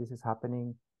why this is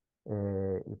happening.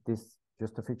 If this is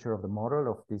just a feature of the model,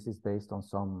 or if this is based on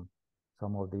some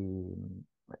of the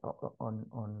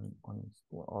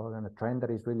on a trend that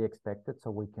is really expected,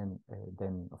 so we can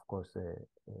then of course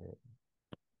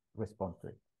respond to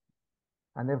it.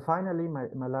 And then finally,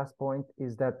 my last point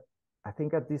is that I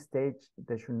think at this stage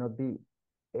there should not be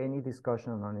any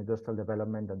discussion on industrial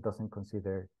development that doesn't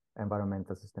consider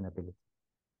environmental sustainability.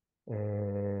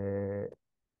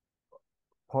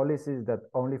 Policies that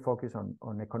only focus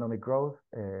on economic growth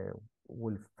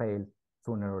will fail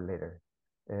sooner or later,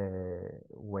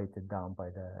 weighted down by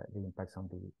the impacts on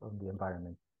the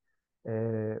environment.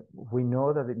 We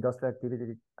know that industrial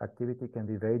activity can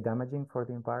be very damaging for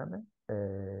the environment,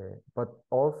 but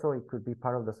also it could be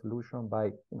part of the solution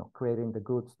by creating the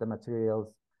goods, the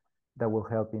materials that will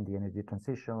help in the energy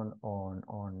transition, on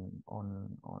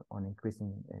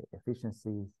increasing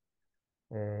efficiencies.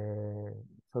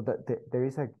 So that there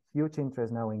is a huge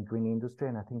interest now in green industry,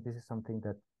 and I think this is something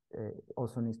that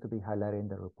also needs to be highlighted in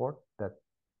the report, that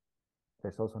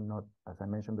there's also not, as I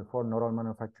mentioned before, not all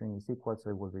manufacturing is equal, so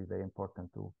it will be very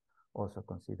important to also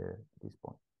consider this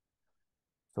point.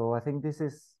 So I think this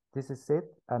is it.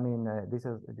 I mean, these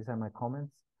are my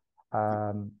comments.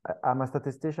 I'm a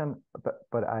statistician,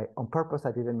 but on purpose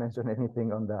I didn't mention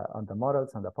anything on the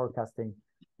models, on the forecasting.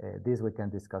 This we can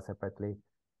discuss separately.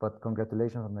 But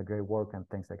congratulations on the great work, and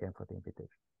thanks again for the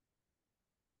invitation.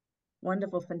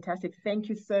 Wonderful, fantastic. Thank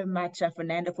you so much,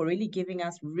 Fernando, for really giving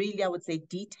us really, I would say,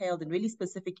 detailed and really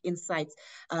specific insights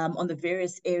on the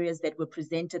various areas that were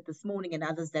presented this morning and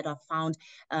others that are found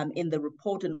in the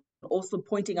report, and also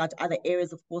pointing out other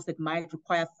areas, of course, that might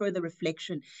require further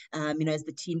reflection, as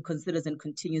the team considers and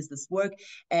continues this work.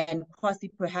 And Khoza,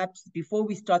 perhaps before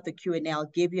we start the Q&A, I'll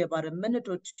give you about a minute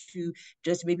or two,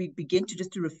 just maybe begin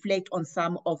to reflect on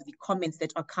some of the comments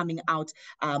that are coming out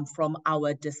from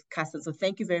our discussants. So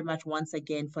thank you very much once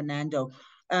again, Fernando.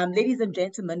 Ladies and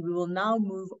gentlemen, we will now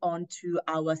move on to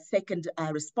our second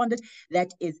respondent,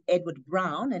 that is Edward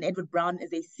Brown. And Edward Brown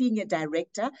is a Senior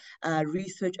Director,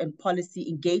 Research and Policy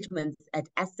Engagements at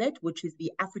ASSET, which is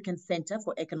the African Center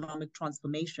for Economic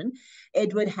Transformation.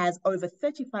 Edward has over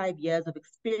 35 years of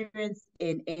experience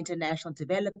in international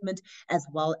development as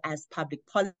well as public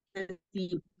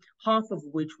policy, half of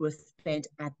which was spent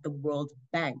at the World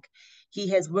Bank. He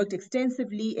has worked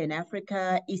extensively in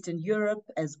Africa, Eastern Europe,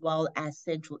 as well as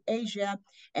Central Asia.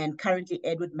 And currently,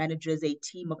 Edward manages a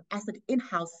team of ASSET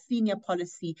in-house senior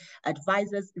policy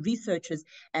advisors, researchers,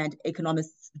 and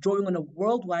economists, drawing on a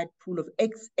worldwide pool of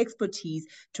expertise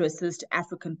to assist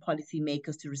African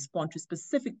policymakers to respond to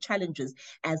specific challenges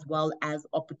as well as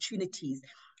opportunities.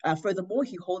 Furthermore,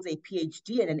 he holds a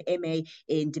PhD and an MA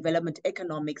in Development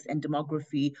Economics and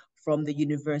Demography from the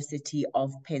University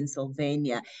of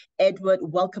Pennsylvania. Edward,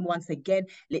 welcome once again.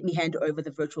 Let me hand over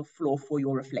the virtual floor for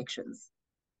your reflections.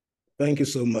 Thank you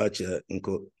so much,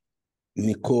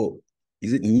 Nyiko.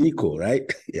 Is it Nyiko,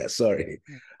 right? Yeah, sorry.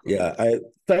 Yeah,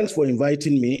 thanks for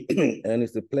inviting me, and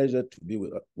it's a pleasure to be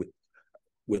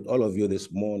with all of you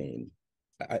this morning.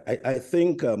 I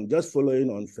think just following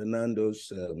on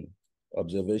Fernando's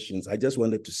observations, I just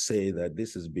wanted to say that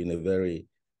this has been a very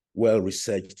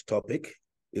well-researched topic.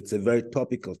 It's a very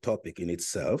topical topic in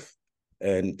itself,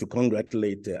 and to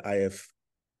congratulate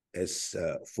IFS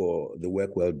for the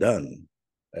work well done.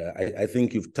 I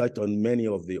think you've touched on many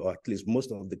of the, or at least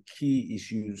most of the key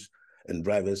issues and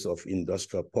drivers of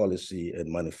industrial policy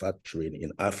and manufacturing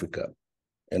in Africa.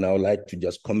 And I would like to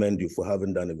just commend you for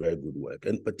having done a very good work.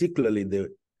 And particularly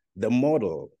the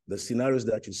model, the scenarios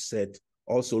that you set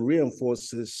also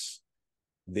reinforces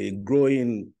the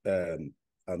growing, the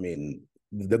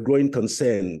growing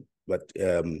concern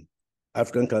that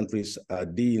African countries are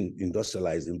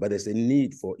de-industrializing, but there's a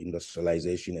need for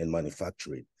industrialization and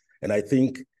manufacturing. And I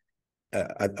think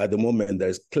at the moment,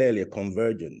 there's clearly a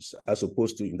convergence, as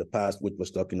opposed to in the past, which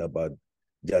was talking about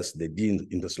just the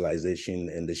de-industrialization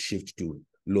and the shift to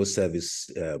low service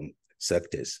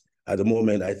sectors. At the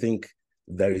moment, I think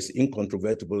there is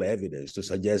incontrovertible evidence to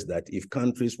suggest that if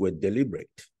countries were deliberate,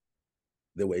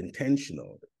 they were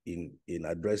intentional in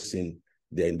addressing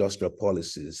their industrial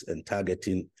policies and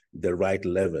targeting the right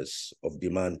levers of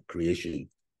demand creation,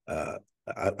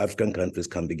 African countries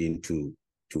can begin to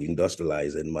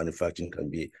industrialize, and manufacturing can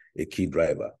be a key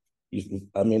driver.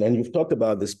 And you've talked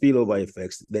about the spillover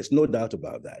effects. There's no doubt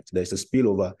about that. There's a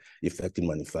spillover effect in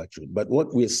manufacturing. But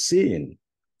what we're seeing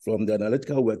from the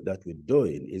analytical work that we're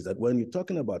doing is that when you're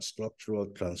talking about structural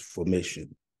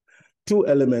transformation, two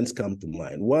elements come to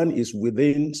mind. One is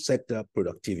within sector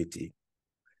productivity,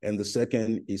 and the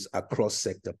second is across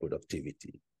sector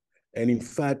productivity. And in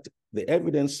fact, the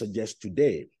evidence suggests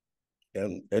today,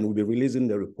 and we'll be releasing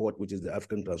the report, which is the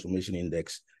African Transformation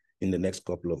Index, in the next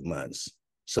couple of months.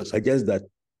 So it suggests that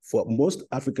for most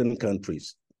African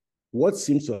countries, what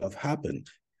seems to have happened,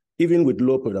 even with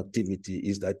low productivity,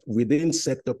 is that within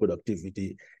sector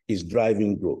productivity is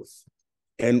driving growth.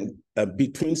 And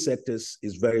between sectors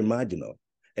is very marginal.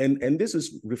 And this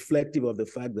is reflective of the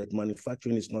fact that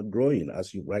manufacturing is not growing,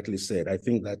 as you rightly said. I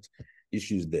think that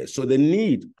issue is there. So the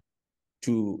need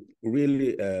to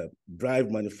really drive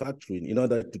manufacturing in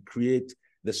order to create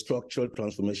the structural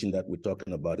transformation that we're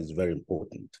talking about is very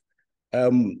important.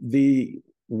 The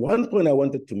one point I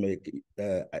wanted to make,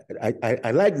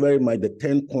 I like very much the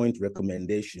 10-point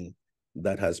recommendation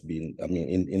that has been,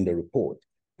 in the report.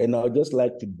 And I'd just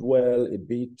like to dwell a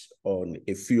bit on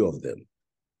a few of them.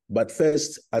 But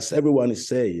first, as everyone is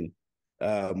saying,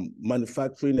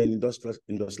 manufacturing and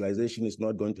industrialization is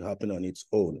not going to happen on its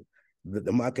own.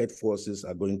 The market forces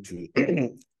are going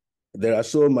to, there are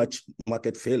so much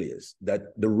market failures that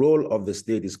the role of the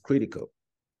state is critical.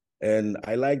 And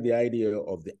I like the idea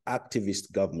of the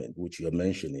activist government, which you're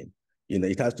mentioning.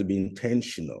 It has to be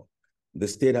intentional. The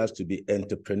state has to be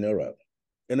entrepreneurial.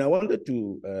 And I wanted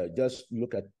to just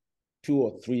look at 2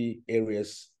 or 3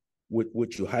 areas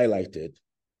which you highlighted,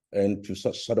 and to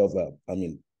sort of,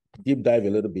 deep dive a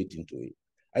little bit into it.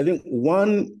 I think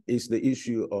one is the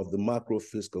issue of the macro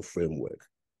fiscal framework.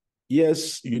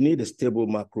 Yes, you need a stable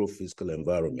macro fiscal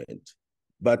environment,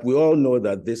 But we all know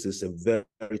that this is a very,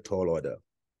 very tall order.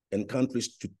 And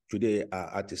countries today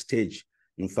are at a stage,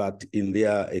 in fact, in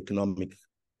their economic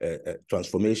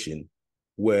transformation,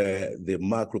 where the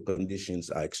macro conditions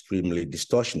are extremely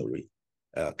distortionary.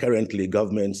 Currently,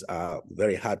 governments are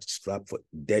very hard strapped for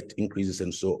debt increases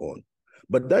and so on.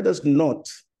 But that does not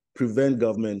prevent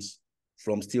governments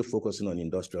from still focusing on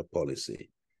industrial policy.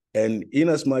 And in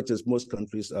as much as most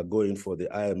countries are going for the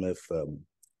IMF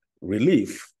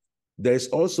relief, there's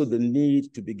also the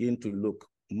need to begin to look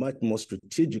much more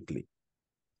strategically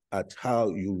at how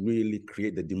you really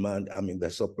create the demand, the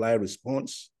supply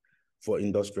response for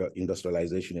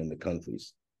industrialization in the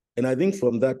countries. And I think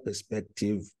from that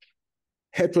perspective,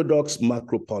 heterodox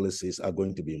macro policies are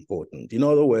going to be important. In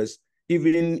other words,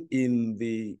 even in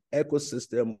the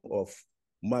ecosystem of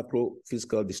macro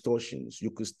fiscal distortions,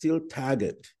 you could still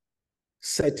target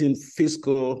certain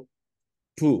fiscal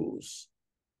tools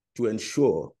to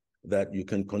ensure that you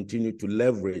can continue to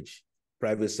leverage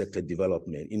private sector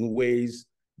development in ways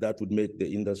that would make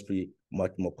the industry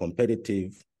much more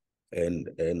competitive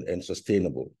and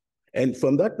sustainable. And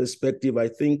from that perspective, I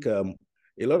think a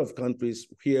lot of countries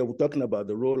here, we're talking about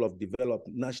the role of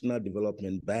national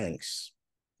development banks,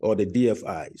 or the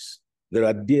DFIs. There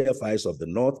are DFIs of the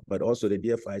North, but also the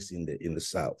DFIs in the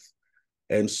South.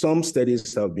 And some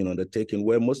studies have been undertaken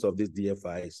where most of these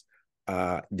DFIs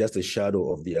are just a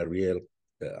shadow of their real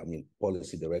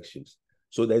policy directions.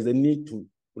 So there's a need to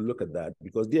look at that,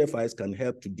 because DFIs can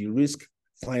help to de-risk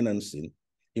financing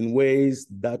in ways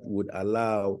that would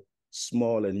allow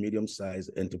small and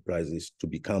medium-sized enterprises to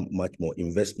become much more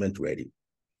investment ready.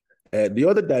 The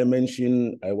other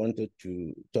dimension I wanted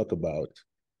to talk about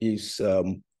is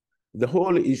the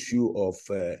whole issue of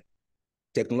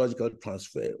technological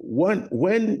transfer.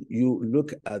 When you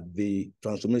look at the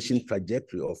transformation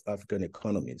trajectory of African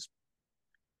economies,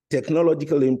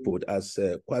 technological input, as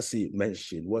Kwasi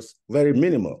mentioned, was very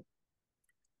minimal.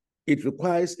 It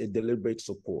requires a deliberate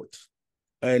support.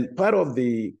 And part of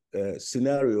the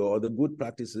scenario or the good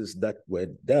practices that were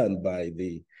done by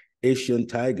the Asian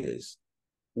tigers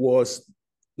was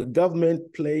the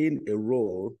government playing a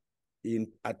role in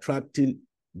attracting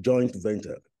joint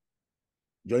ventureships,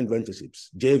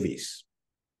 JVs.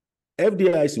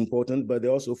 FDI is important, but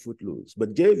they're also footloose.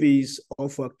 But JVs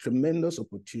offer tremendous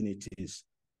opportunities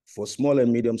for small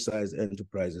and medium-sized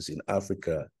enterprises in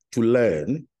Africa to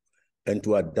learn and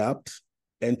to adapt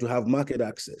and to have market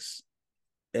access.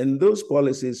 And those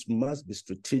policies must be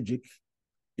strategic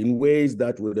in ways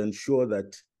that would ensure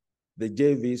that the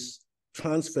JVs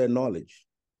transfer knowledge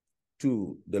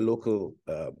to the local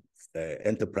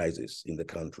enterprises in the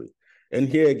country. And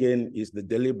here again is the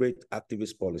deliberate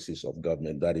activist policies of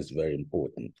government that is very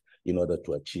important in order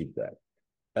to achieve that.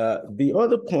 The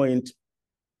other point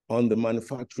on the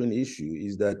manufacturing issue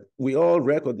is that we all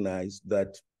recognize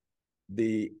that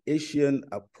the Asian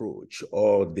approach,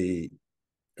 or the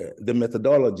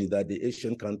methodology that the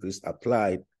Asian countries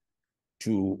applied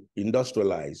to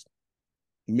industrialize,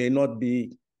 may not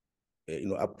be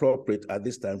appropriate at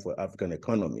this time for African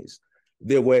economies.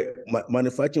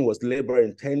 Manufacturing was labor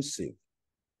intensive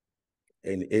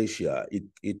in Asia.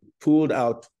 It pulled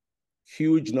out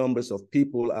huge numbers of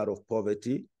people out of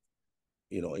poverty.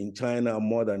 In China,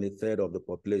 more than a third of the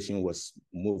population was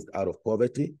moved out of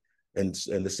poverty, and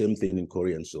the same thing in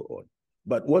Korea and so on.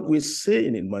 But what we're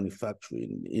seeing in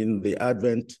manufacturing, in the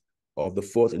advent of the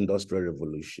fourth industrial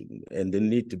revolution and the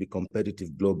need to be competitive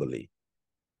globally,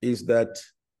 is that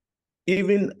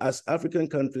even as African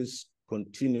countries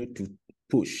continue to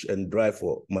push and drive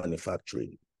for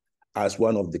manufacturing as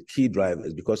one of the key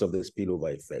drivers because of the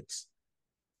spillover effects,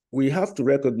 we have to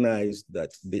recognize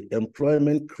that the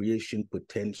employment creation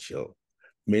potential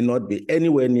may not be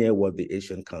anywhere near what the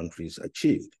Asian countries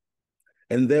achieved.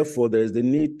 And therefore, there is the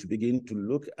need to begin to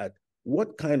look at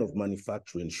what kind of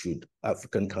manufacturing should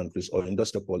African countries or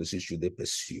industrial policies should they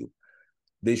pursue.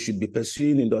 They should be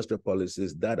pursuing industrial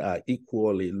policies that are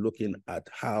equally looking at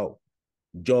how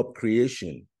job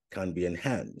creation can be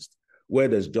enhanced, where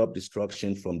there's job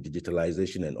destruction from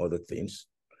digitalization and other things.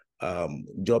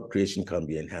 Job creation can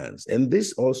be enhanced. And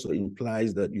this also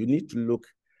implies that you need to look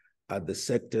at the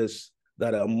sectors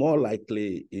that are more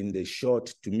likely in the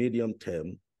short to medium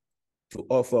term to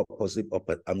offer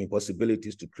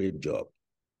possibilities to create jobs.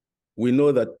 We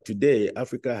know that today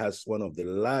Africa has one of the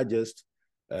largest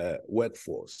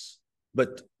workforce,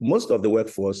 but most of the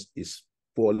workforce is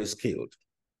poorly skilled.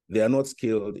 They are not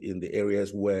skilled in the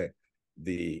areas where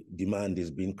the demand is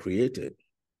being created.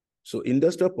 So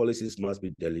industrial policies must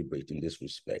be deliberate in this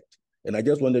respect. And I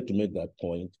just wanted to make that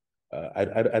point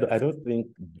I don't think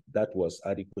that was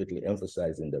adequately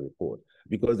emphasized in the report,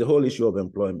 because the whole issue of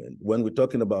employment, when we're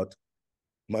talking about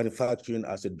manufacturing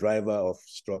as a driver of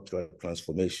structural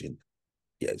transformation,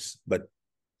 yes, but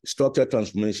structural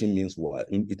transformation means what?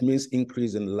 It means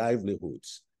increase in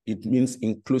livelihoods. It means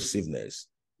inclusiveness,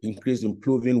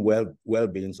 improving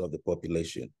well-being of the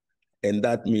population. And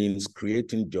that means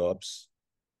creating jobs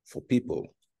for people.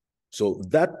 So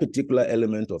that particular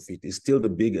element of it is still the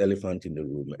big elephant in the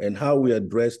room. And how we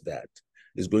address that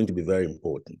is going to be very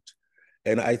important.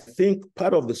 And I think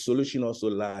part of the solution also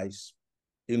lies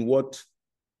in what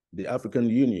the African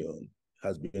Union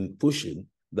has been pushing,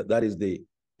 that is the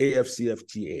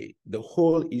AFCFTA, the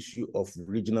whole issue of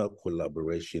regional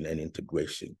collaboration and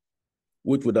integration,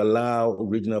 which would allow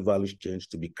regional value chains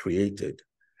to be created.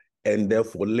 And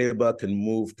therefore, labor can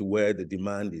move to where the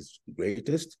demand is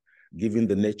greatest, given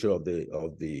the nature of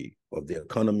the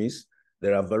economies.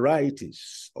 There are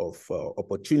varieties of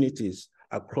opportunities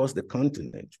across the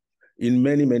continent in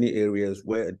many, many areas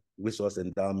where resource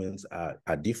endowments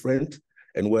are different,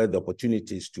 and where the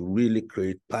opportunities to really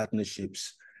create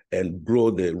partnerships and grow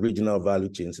the regional value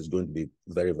chains is going to be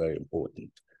very, very important.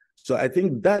 So I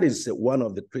think that is one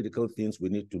of the critical things we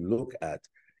need to look at,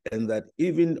 and that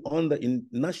even on the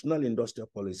national industrial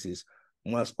policies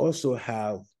must also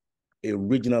have a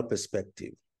regional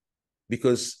perspective,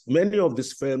 because many of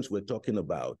these firms we're talking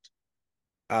about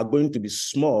are going to be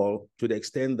small to the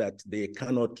extent that they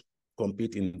cannot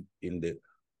compete in the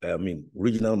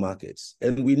regional markets.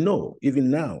 And we know even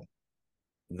now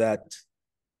that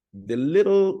the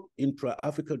little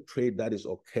intra-African trade that is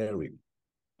occurring,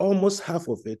 almost half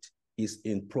of it is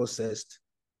in processed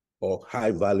or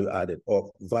high value added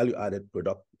or value added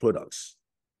products,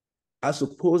 as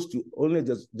opposed to only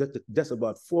just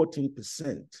about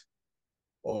 14%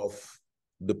 of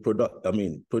the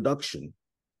production,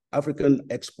 African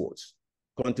exports,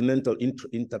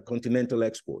 intercontinental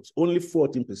exports, only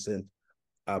 14%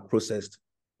 are processed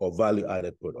or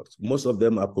value-added products. Most of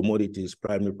them are commodities,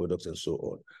 primary products, and so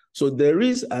on. So there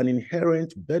is an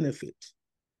inherent benefit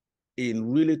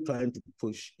in really trying to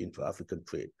push into African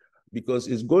trade, because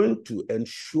it's going to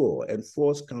ensure and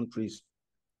force countries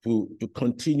to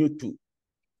continue to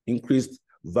increase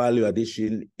value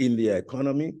addition in their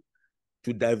economy,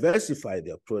 to diversify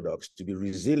their products, to be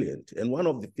resilient. And one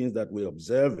of the things that we're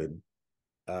observing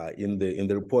in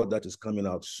the report that is coming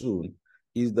out soon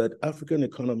is that African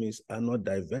economies are not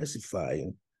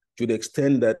diversifying to the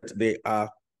extent that they are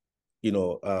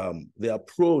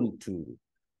prone to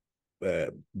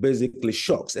basically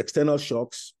shocks, external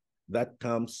shocks that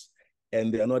comes,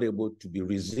 and they are not able to be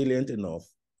resilient enough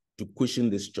to cushion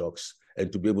these shocks and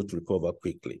to be able to recover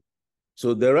quickly.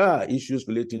 So there are issues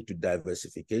relating to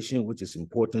diversification, which is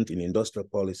important in industrial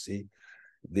policy.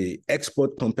 The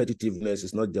export competitiveness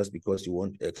is not just because you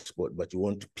want to export, but you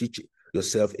want to pitch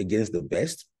yourself against the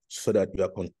best so that you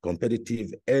are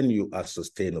competitive and you are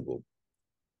sustainable.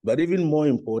 But even more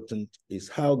important is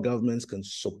how governments can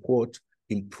support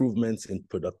improvements in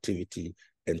productivity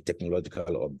and technological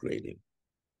upgrading.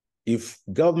 If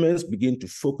governments begin to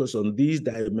focus on these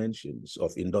dimensions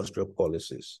of industrial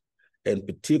policies, and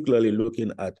particularly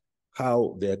looking at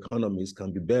how the economies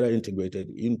can be better integrated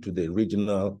into the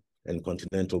regional and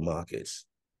continental markets,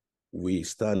 we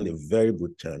stand a very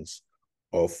good chance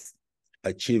of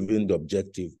achieving the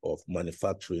objective of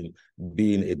manufacturing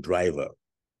being a driver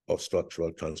of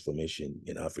structural transformation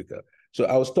in Africa. So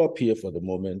I'll stop here for the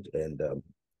moment, and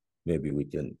maybe we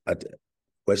can, at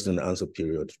question and answer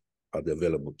period, I'll be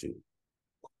available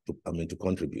to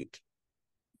contribute.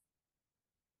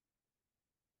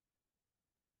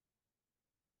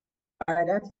 All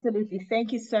right, absolutely.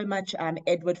 Thank you so much,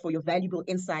 Edward, for your valuable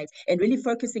insights and really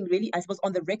focusing I suppose,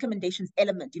 on the recommendations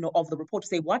element, of the report to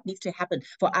say what needs to happen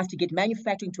for us to get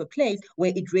manufacturing to a place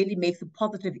where it really makes a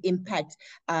positive impact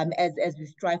as we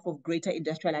strive for greater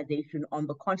industrialization on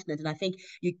the continent. And I think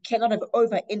you cannot have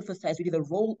overemphasized really the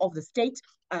role of the state,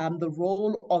 the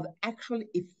role of actual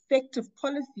effective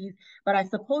policies, but I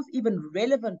suppose even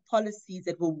relevant policies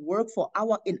that will work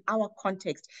in our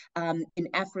context in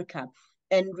Africa,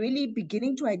 and really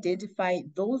beginning to identify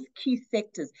those key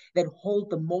sectors that hold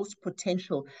the most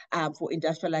potential for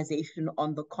industrialization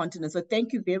on the continent. So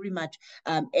thank you very much,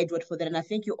 Edward, for that. And I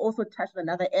think you also touched on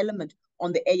another element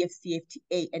on the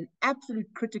AFCFTA, an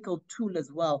absolute critical tool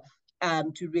as well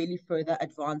to really further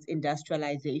advance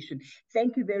industrialization.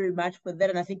 Thank you very much for that.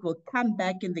 And I think we'll come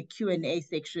back in the Q&A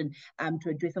section to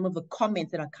address some of the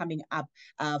comments that are coming up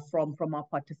from our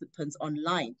participants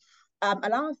online.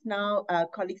 Allow us now,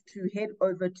 colleagues, to head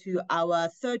over to our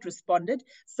third respondent,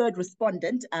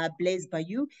 Blaise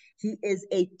Bayou. He is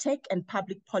a tech and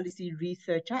public policy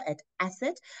researcher at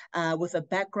Asset, with a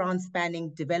background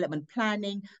spanning development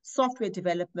planning, software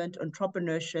development,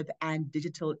 entrepreneurship, and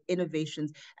digital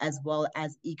innovations, as well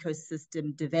as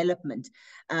ecosystem development.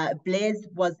 Blaise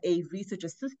was a research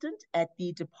assistant at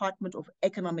the Department of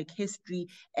Economic History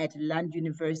at Lund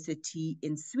University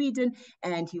in Sweden,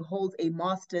 and he holds a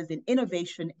master's in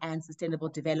innovation and sustainable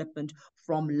development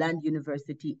from Lund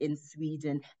University in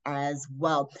Sweden as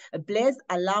well. Blaise,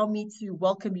 allow me to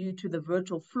welcome you to the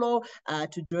virtual floor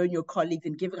to join your colleagues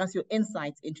in giving us your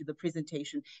insights into the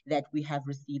presentation that we have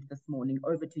received this morning.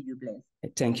 Over to you, Blaise.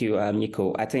 Thank you,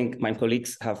 Nyiko. I think my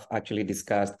colleagues have actually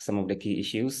discussed some of the key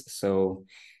issues. So,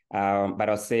 but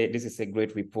I'll say this is a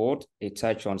great report. It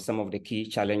touched on some of the key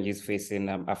challenges facing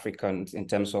Africans in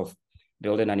terms of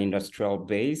building an industrial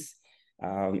base,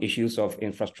 issues of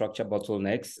infrastructure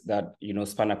bottlenecks that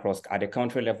span across at the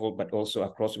country level, but also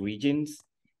across regions.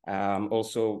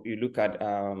 Also, you look at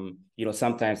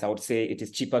sometimes I would say it is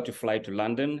cheaper to fly to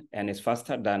London and it's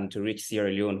faster than to reach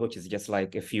Sierra Leone, which is just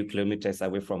like a few kilometers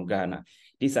away from Ghana.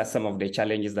 These are some of the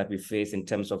challenges that we face in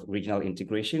terms of regional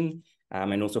integration,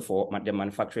 and also for the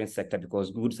manufacturing sector, because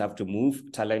goods have to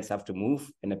move, talents have to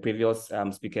move, and the previous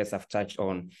speakers have touched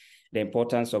on the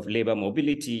importance of labor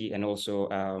mobility and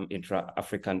also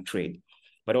intra-African trade.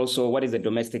 But also, what is the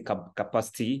domestic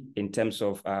capacity in terms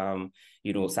of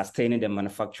sustaining the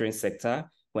manufacturing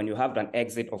sector? When you have an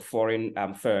exit of foreign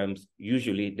firms,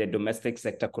 usually the domestic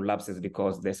sector collapses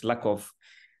because there's lack of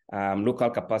local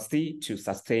capacity to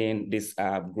sustain this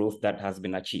growth that has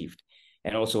been achieved.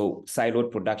 And also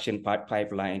siloed production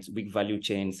pipelines, weak value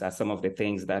chains are some of the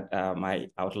things that I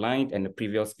outlined, and the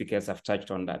previous speakers have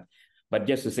touched on that. But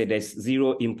just to say, there's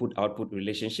zero input-output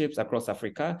relationships across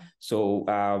Africa. So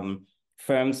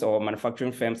firms or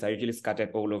manufacturing firms are usually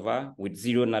scattered all over with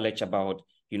zero knowledge about,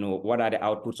 what are the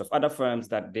outputs of other firms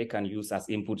that they can use as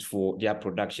inputs for their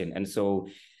production. And so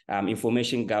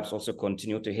information gaps also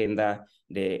continue to hinder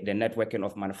the networking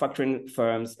of manufacturing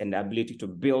firms and the ability to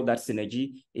build that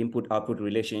synergy, input-output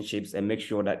relationships, and make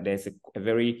sure that there's a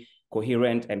very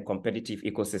coherent and competitive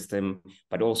ecosystem,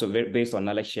 but also based on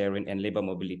knowledge sharing and labor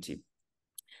mobility.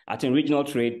 I think regional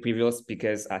trade, previous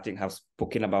speakers, I think, have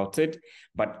spoken about it.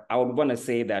 But I would want to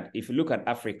say that if you look at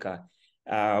Africa,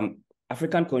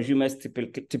 African consumers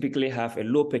typically have a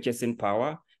low purchasing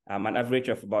power, an average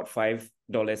of about $5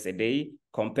 a day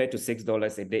compared to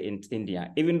 $6 a day in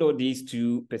India. Even though these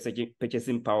two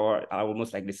purchasing power are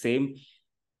almost like the same,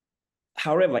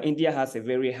 however, India has a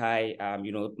very high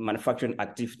manufacturing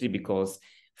activity because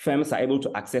firms are able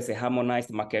to access a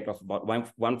harmonized market of about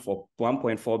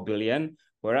 1.4 billion,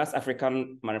 whereas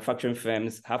African manufacturing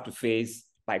firms have to face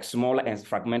like smaller and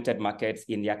fragmented markets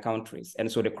in their countries.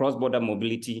 And so the cross-border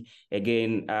mobility,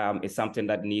 again, is something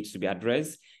that needs to be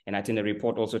addressed. And I think the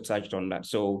report also touched on that.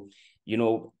 So,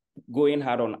 going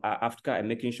hard on Africa and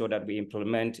making sure that we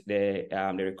implement the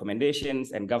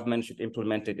recommendations and government should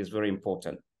implement it is very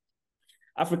important.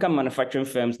 African manufacturing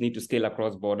firms need to scale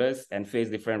across borders and face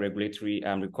different regulatory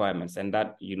requirements. And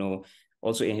that,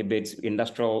 also inhibits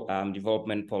industrial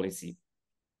development policy.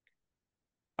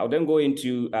 I'll then go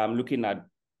into looking at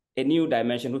a new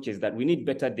dimension, which is that we need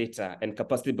better data and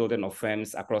capacity building of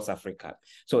firms across Africa.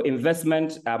 So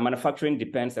investment, manufacturing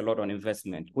depends a lot on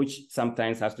investment, which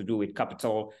sometimes has to do with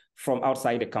capital from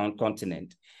outside the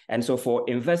continent. And so for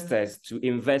investors to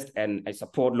invest and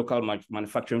support local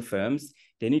manufacturing firms,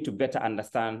 they need to better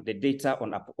understand the data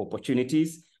on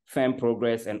opportunities, firm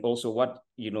progress, and also what,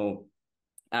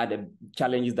 are the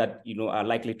challenges that are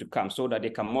likely to come, so that they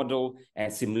can model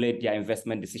and simulate their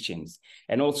investment decisions.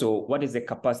 And also, what is the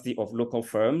capacity of local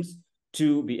firms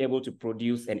to be able to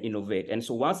produce and innovate? And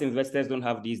so once investors don't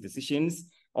have these decisions,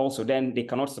 also then they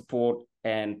cannot support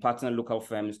and partner local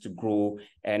firms to grow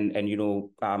and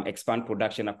expand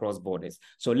production across borders.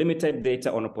 So limited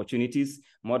data on opportunities,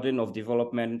 modeling of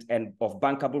development and of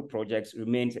bankable projects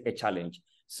remains a challenge.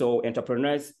 So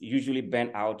entrepreneurs usually burn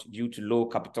out due to low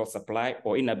capital supply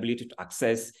or inability to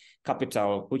access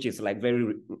capital, which is like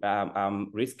very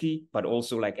risky, but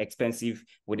also like expensive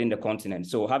within the continent.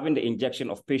 So having the injection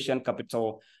of patient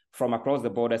capital from across the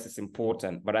borders is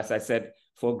important. But as I said,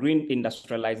 for green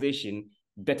industrialization,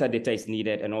 better data is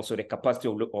needed, and also the capacity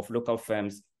of local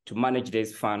firms to manage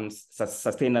these funds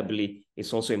sustainably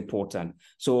is also important.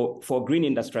 So for green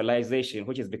industrialization,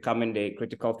 which is becoming the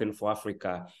critical thing for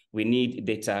Africa, we need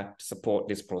data to support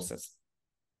this process.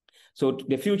 So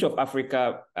the future of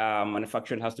Africa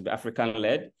manufacturing has to be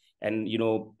African-led, And,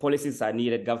 policies are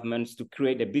needed, governments, to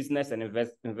create a business and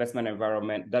investment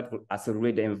environment that will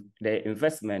accelerate the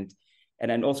investment.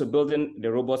 And then also building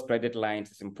the robust credit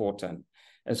lines is important.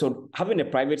 And so having the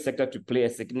private sector to play a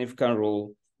significant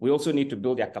role, we also need to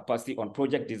build their capacity on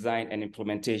project design and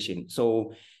implementation.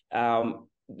 So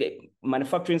the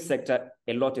manufacturing sector,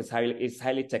 a lot is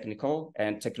highly technical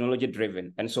and technology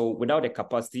driven. And so without a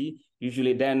capacity,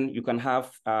 usually then you can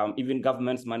have even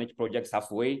governments manage projects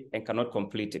halfway and cannot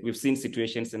complete it. We've seen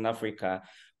situations in Africa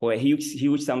where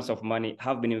huge sums of money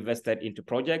have been invested into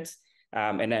projects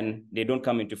and then they don't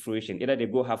come into fruition. Either they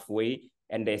go halfway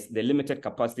and there's the limited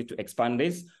capacity to expand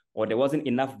this, or there wasn't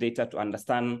enough data to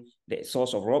understand the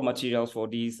source of raw materials for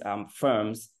these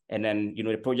firms. And then,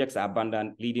 the projects are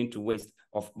abandoned, leading to waste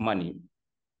of money.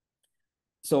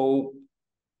 So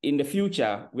in the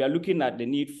future, we are looking at the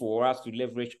need for us to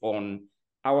leverage on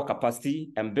our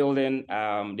capacity and building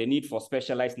the need for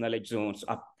specialized knowledge zones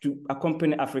to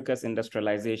accompany Africa's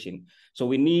industrialization. So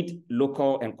we need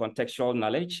local and contextual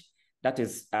knowledge that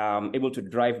is able to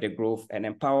drive the growth and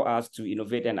empower us to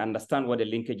innovate and understand what the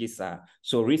linkages are.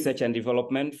 So research and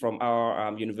development from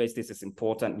our universities is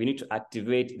important. We need to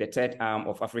activate the third arm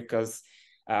of Africa's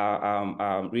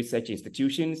research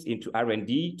institutions into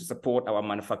R&D to support our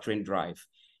manufacturing drive.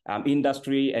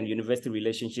 Industry and university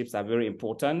relationships are very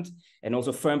important, and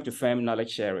also firm-to-firm knowledge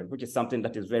sharing, which is something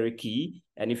that is very key.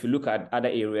 And if you look at other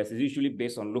areas, it's usually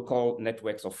based on local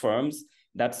networks of firms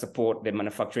that support the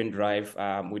manufacturing drive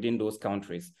within those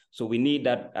countries. So we need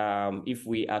that if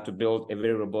we are to build a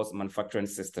very robust manufacturing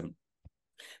system.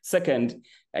 Second,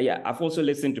 I've also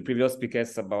listened to previous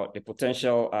speakers about the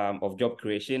potential of job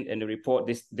creation, and the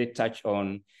report did touch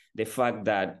on the fact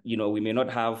that we may not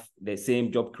have the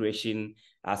same job creation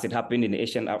as it happened in the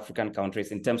Asian African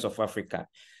countries in terms of Africa.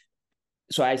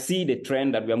 So I see the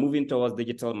trend that we are moving towards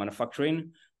digital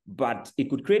manufacturing, but it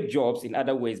could create jobs in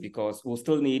other ways because we'll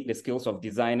still need the skills of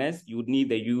designers. You would need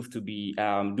the youth to be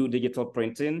do digital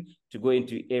printing, to go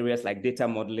into areas like data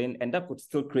modeling, and that could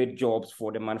still create jobs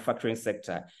for the manufacturing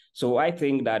sector. So I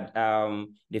think that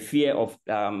the fear of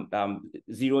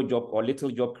zero job or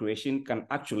little job creation can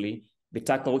actually be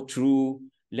tackled through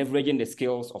leveraging the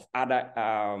skills of other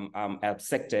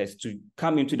sectors to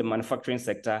come into the manufacturing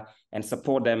sector and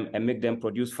support them and make them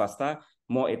produce faster,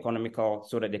 more economical,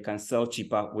 so that they can sell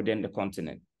cheaper within the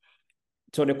continent.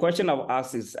 So the question I've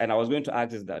asked is, and I was going to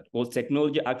ask is that, will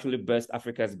technology actually burst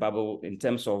Africa's bubble in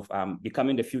terms of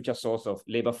becoming the future source of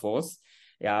labor force?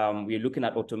 We're looking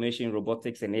at automation,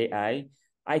 robotics, and AI.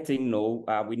 I think no,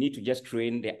 we need to just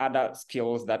train the other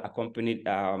skills that accompany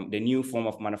the new form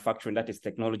of manufacturing that is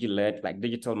technology-led, like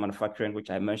digital manufacturing,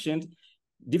 which I mentioned.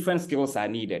 Different skills are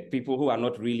needed. People who are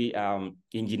not really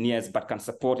engineers, but can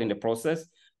support in the process,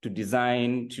 to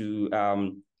design, to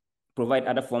provide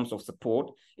other forms of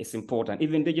support is important.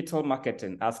 Even digital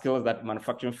marketing are skills that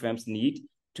manufacturing firms need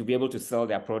to be able to sell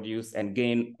their produce and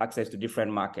gain access to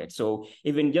different markets. So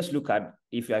even just look at,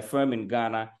 if you're a firm in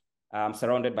Ghana,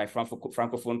 surrounded by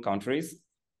Francophone countries,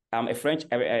 a French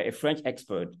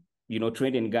expert,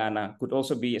 trained in Ghana could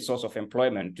also be a source of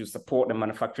employment to support the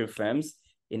manufacturing firms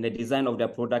in the design of their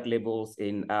product labels,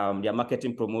 in their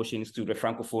marketing promotions to the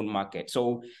Francophone market.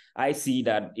 So I see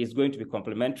that it's going to be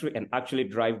complementary and actually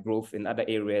drive growth in other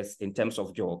areas in terms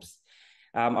of jobs.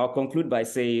 I'll conclude by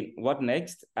saying, what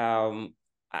next?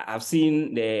 I've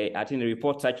seen I think the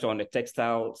report touched on the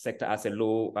textile sector as a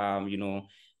low,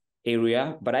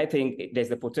 area, but I think there's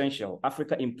the potential.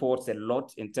 Africa imports a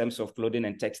lot in terms of clothing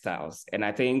and textiles. And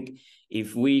I think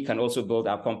if we can also build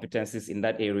our competencies in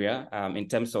that area, in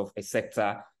terms of a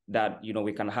sector that,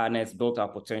 we can harness, build our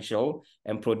potential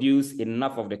and produce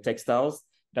enough of the textiles,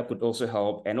 that could also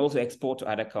help, and also export to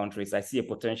other countries. I see a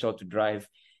potential to drive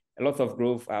a lot of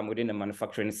growth within the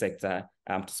manufacturing sector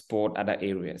to support other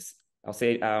areas. I'll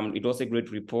say it was a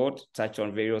great report, touched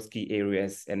on various key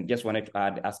areas, and just wanted to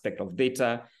add the aspect of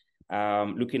data,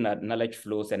 looking at knowledge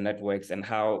flows and networks and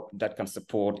how that can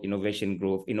support innovation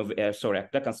growth,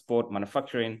 that can support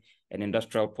manufacturing and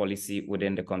industrial policy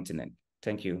within the continent.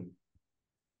 Thank you.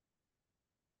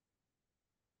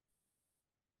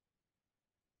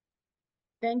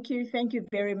 Thank you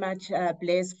very much,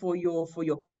 Blaise, for your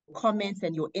comments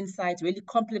and your insights, really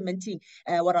complementing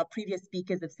what our previous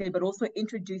speakers have said, but also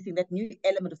introducing that new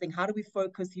element of saying, how do we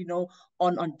focus,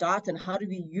 on data, and how do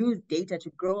we use data to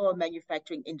grow our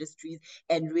manufacturing industries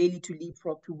and really to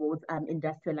leapfrog towards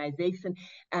industrialization,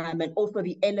 and also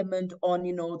the element on,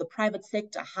 the private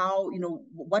sector, how,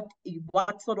 what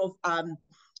sort of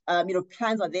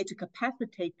plans are there to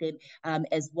capacitate them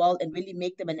as well, and really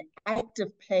make them an active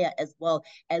player as well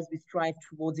as we strive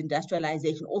towards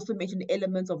industrialization. Also mentioned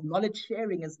elements of knowledge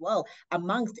sharing as well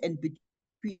amongst and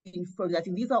between firms. I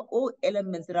think these are all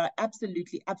elements that are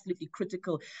absolutely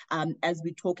critical as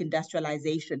we talk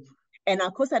industrialization. And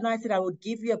of course, I said I would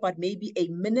give you about maybe a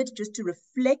minute just to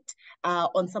reflect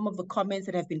on some of the comments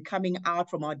that have been coming out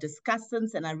from our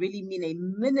discussants. And I really mean a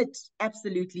minute,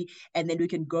 absolutely. And then we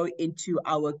can go into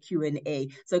our Q&A.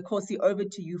 So Khoza, over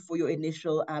to you for your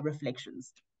initial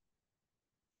reflections.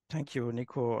 Thank you,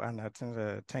 Nyiko. And I think,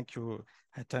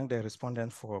 I thank the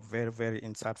respondent for very, very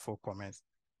insightful comments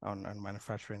on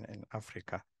manufacturing in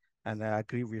Africa. And I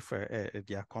agree with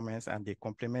their comments, and they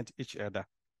complement each other.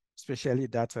 Especially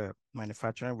that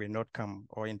manufacturing will not come,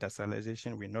 or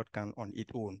industrialization will not come on its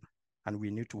own, and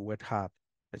we need to work hard.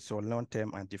 It's a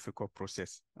long-term and difficult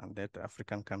process, and that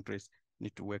African countries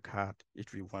need to work hard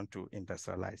if we want to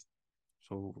industrialize.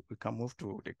 So we can move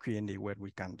to the Q&A where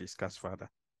we can discuss further.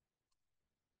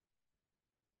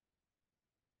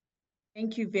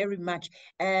 Thank you very much.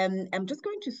 I'm just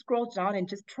going to scroll down and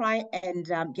just try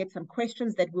and get some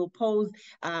questions that we'll pose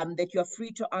that you're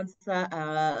free to answer.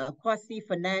 Khoza,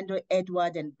 Fernando,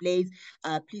 Edward, and Blaise,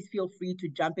 please feel free to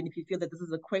jump in if you feel that this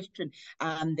is a question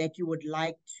that you would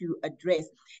like to address.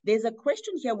 There's a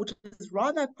question here which is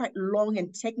rather quite long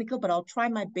and technical, but I'll try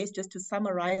my best just to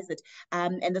summarize it.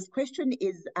 And this question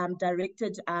is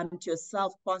directed to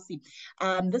yourself, Khoza.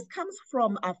 This comes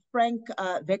from Frank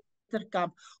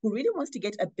who really wants to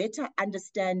get a better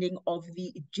understanding of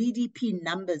the GDP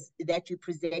numbers that you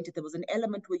presented. There was an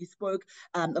element where you spoke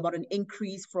about an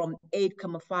increase from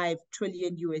 8.5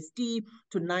 trillion USD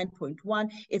to 9.1.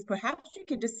 If perhaps you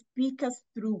could just speak us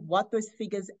through what those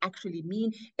figures actually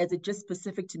mean. Is it just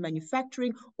specific to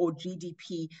manufacturing or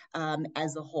GDP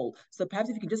as a whole? So perhaps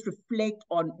if you can just reflect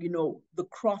on, the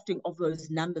crafting of those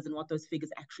numbers and what those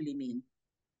figures actually mean.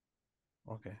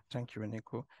 Okay, thank you,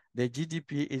 Nyiko. The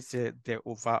GDP is the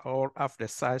overall of the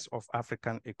size of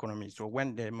African economy. So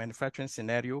when the manufacturing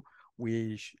scenario,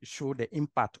 we show the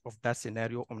impact of that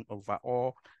scenario on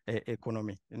overall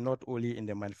economy, not only in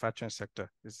the manufacturing sector,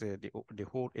 it's the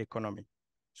whole economy.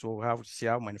 So we have to see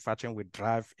how manufacturing will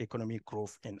drive economic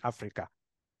growth in Africa.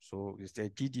 So it's the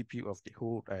GDP of the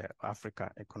whole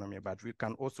Africa economy, but we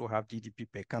can also have GDP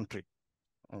per country.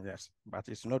 Yes, but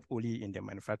it's not only in the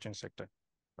manufacturing sector,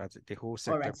 but the whole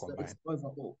sector combined. So it's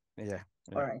overall. Yeah.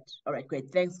 All right, great.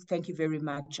 Thank you very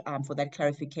much for that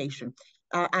clarification.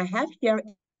 I have here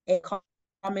a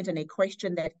comment and a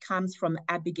question that comes from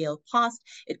Abigail Past.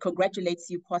 It congratulates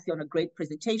you, Khoza, on a great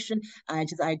presentation. And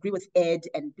she says, I agree with Ed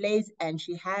and Blaise, and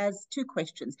she has two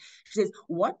questions. She says,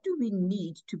 what do we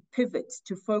need to pivot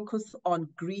to focus on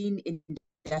green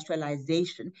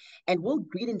industrialization, and will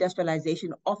green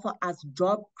industrialization offer us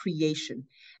job creation?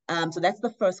 So that's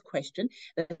the first question.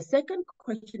 The second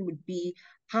question would be,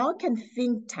 how can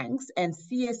think tanks and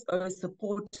CSOs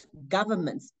support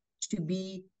governments to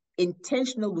be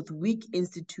intentional with weak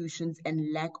institutions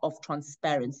and lack of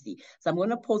transparency? So I'm going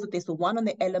to pose it there. So one on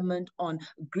the element on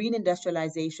green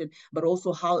industrialization, but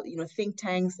also how think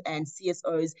tanks and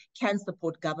CSOs can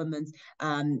support governments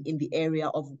in the area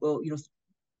of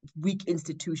weak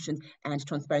institutions and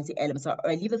transparency elements. So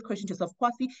I leave this question to yourself,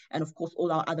 Khoza, and of course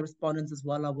all our other respondents as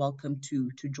well are welcome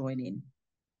to join in.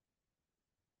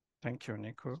 Thank you,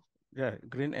 Nyiko. Yeah,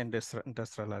 green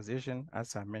industrialization,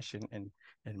 as I mentioned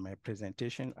in my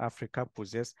presentation, Africa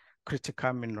possesses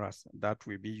critical minerals that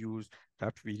will be used,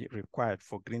 that we required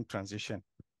for green transition.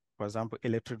 For example,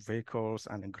 electric vehicles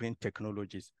and green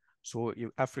technologies. So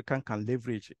if Africa can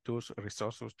leverage those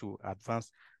resources to advance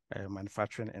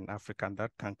manufacturing in Africa, and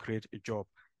that can create a job.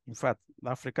 In fact,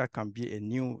 Africa can be a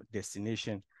new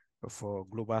destination for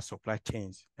global supply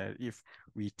chains if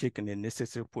we take the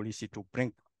necessary policy to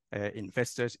bring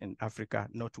investors in Africa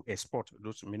not to export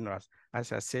those minerals.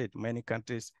 As I said, many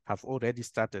countries have already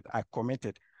started, are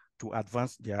committed to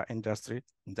advance their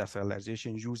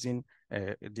industrialization using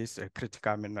these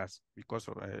critical minerals because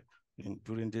of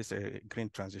during this green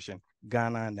transition.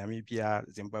 Ghana, Namibia,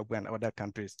 Zimbabwe, and other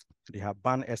countries, they have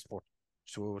banned export.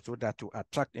 So that to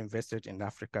attract investors in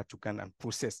Africa to come and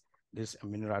process this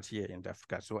minerals here in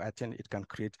Africa. So I think it can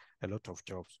create a lot of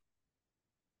jobs.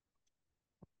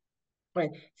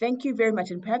 Right. Thank you very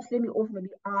much. And perhaps let me also maybe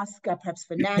ask perhaps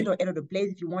Fernando or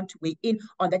Blaise, if you want to weigh in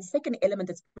on that second element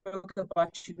that spoke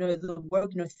about, the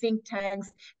work, think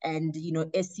tanks and,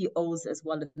 SCOs as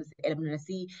well as this element. And I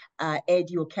see, Ed,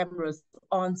 your camera's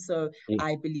on, so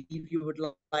I believe you would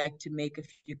like to make a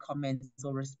few comments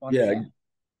or respond here.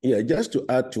 Yeah, just to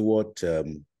add to what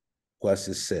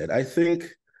Khoza said, I think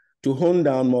to hone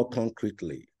down more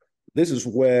concretely, This is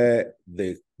where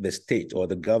the state or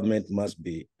the government must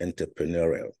be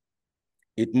entrepreneurial.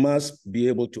 It must be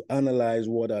able to analyze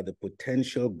what are the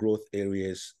potential growth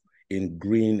areas in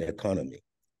green economy.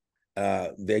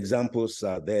 The examples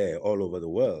are there all over the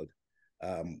world.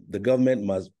 The government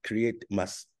must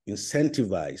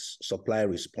incentivize supply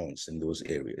response in those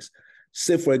areas.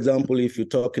 Say, for example, if you're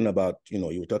talking about,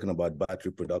 you're talking about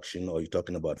battery production, or you're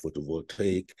talking about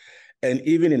photovoltaic, and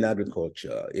even in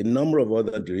agriculture, a number of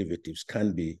other derivatives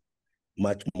can be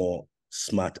much more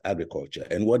smart agriculture.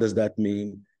 And what does that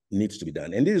mean? Needs to be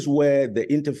done. And this is where the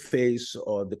interface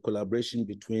or the collaboration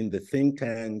between the think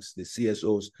tanks, the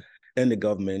CSOs, and the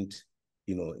government,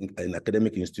 in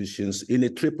academic institutions, in a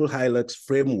triple helix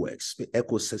framework,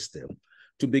 ecosystem,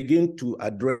 to begin to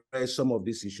address some of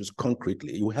these issues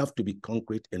concretely. You have to be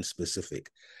concrete and specific.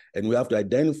 And we have to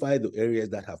identify the areas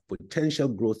that have potential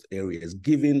growth areas,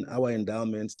 given our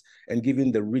endowments and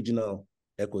given the regional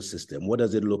ecosystem. What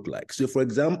does it look like? So, for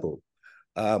example,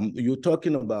 you're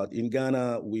talking about in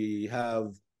Ghana, we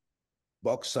have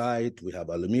bauxite, we have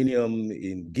aluminum.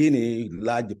 In Guinea,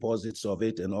 large deposits of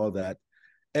it and all that.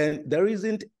 And there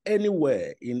isn't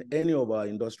anywhere in any of our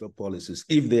industrial policies,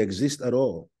 if they exist at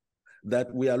all,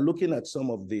 that we are looking at some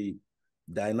of the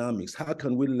dynamics. How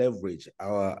can we leverage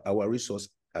our resource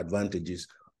advantages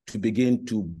to begin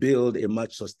to build a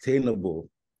much sustainable,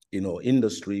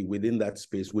 industry within that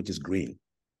space, which is green,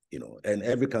 and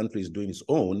every country is doing its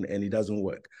own, and it doesn't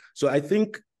work. So I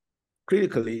think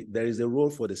critically, there is a role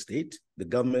for the state. The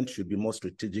government should be more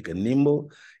strategic and nimble.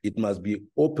 It must be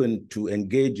open to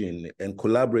engaging and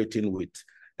collaborating with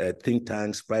think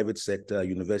tanks, private sector,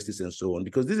 universities, and so on,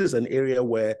 because this is an area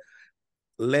where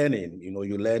learning,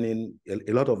 you're learning,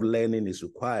 a lot of learning is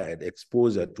required.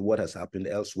 Exposure to what has happened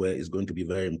elsewhere is going to be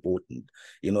very important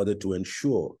in order to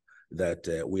ensure that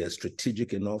we are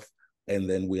strategic enough, and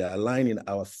then we are aligning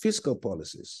our fiscal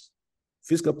policies.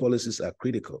 Fiscal policies are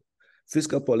critical.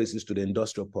 Fiscal policies to the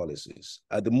industrial policies.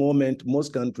 At the moment,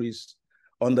 most countries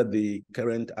under the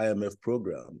current IMF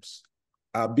programs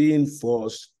are being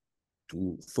forced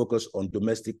to focus on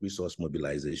domestic resource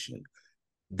mobilization.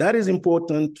 That is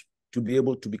important to be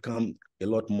able to become a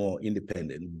lot more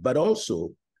independent, but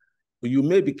also you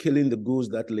may be killing the goose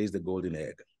that lays the golden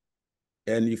egg.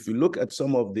 And if you look at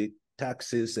some of the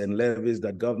taxes and levies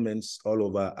that governments all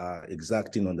over are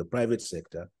exacting on the private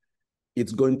sector,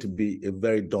 it's going to be a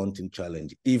very daunting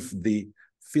challenge if the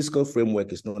fiscal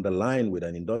framework is not aligned with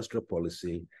an industrial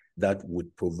policy that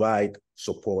would provide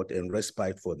support and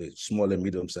respite for the small and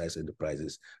medium-sized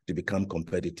enterprises to become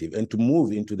competitive and to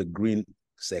move into the green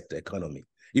sector economy.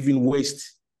 Even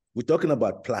waste, we're talking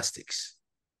about plastics.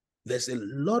 There's a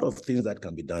lot of things that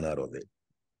can be done out of it.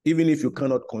 Even if you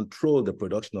cannot control the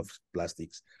production of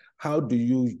plastics, how do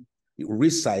you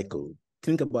recycle?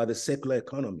 Think about the circular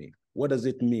economy. What does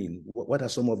it mean? What are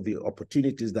some of the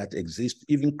opportunities that exist to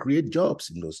even create jobs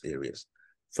in those areas?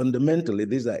 Fundamentally,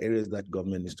 these are areas that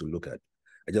government needs to look at.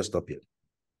 I just stop here.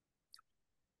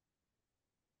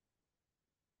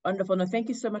 Wonderful. No, thank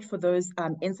you so much for those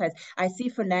insights. I see,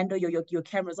 Fernando, your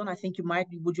camera's on. I think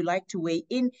would you like to weigh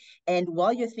in? And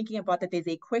while you're thinking about that, there's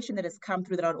a question that has come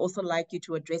through that I'd also like you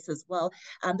to address as well.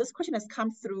 This question has come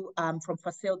through from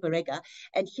Faisal Berega,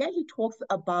 and here he talks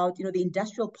about, the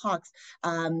industrial parks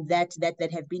that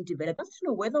have been developed. I want to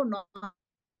know whether or not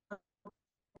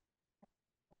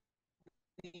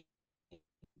we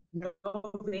know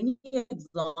of any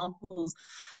examples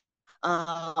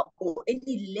or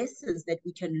any lessons that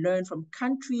we can learn from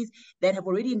countries that have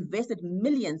already invested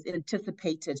millions in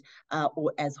anticipated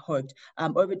or as hoped.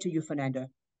 Over to you, Fernando.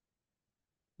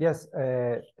 Yes,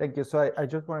 thank you. So I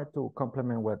just wanted to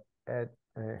complement what Ed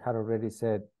had already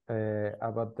said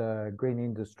about the green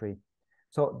industry.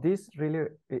 So this really,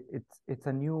 it's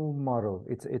a new model.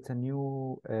 It's a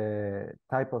new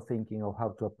type of thinking of how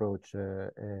to approach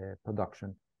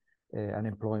production and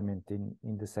employment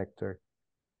in the sector.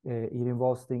 It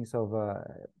involves things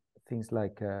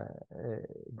like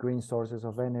green sources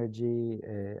of energy,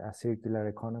 a circular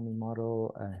economy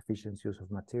model, efficient use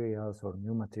of materials or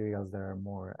new materials that are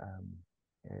more,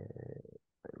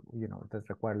 that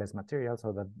require less materials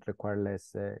or that require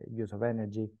less use of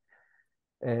energy.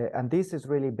 And this is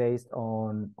really based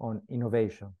on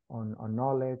innovation, on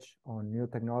knowledge, on new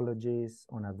technologies,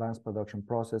 on advanced production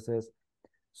processes.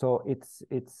 So it's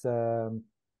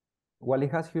while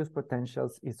it has huge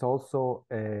potentials, it's also,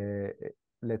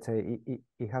 let's say,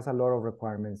 it has a lot of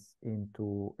requirements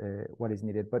into what is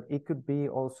needed, but it could be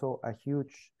also a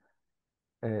huge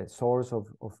source of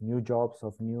new jobs,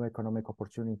 of new economic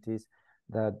opportunities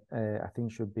that I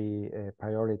think should be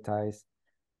prioritized.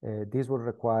 This will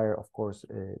require, of course,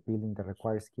 building the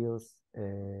required skills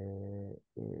and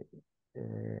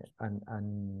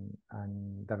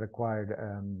the required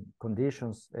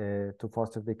conditions to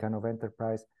foster the kind of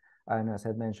enterprise. And as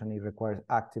I mentioned, it requires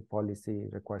active policy,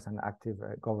 it requires an active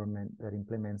government that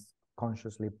implements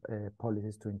consciously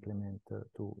policies to implement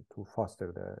to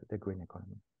foster the green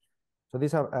economy. So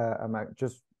these are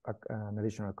just an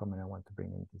additional comment I want to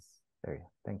bring in this area.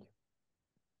 Thank you.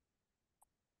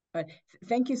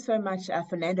 Thank you so much,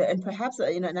 Fernando. And perhaps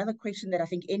another question that I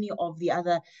think any of the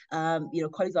other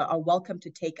colleagues are welcome to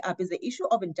take up is the issue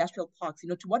of industrial parks.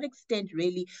 To what extent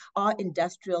really are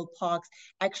industrial parks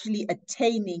actually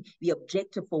attaining the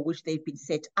objective for which they've been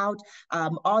set out?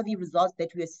 Are the results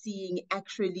that we are seeing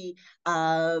actually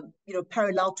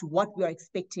parallel to what we are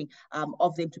expecting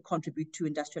of them to contribute to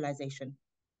industrialization?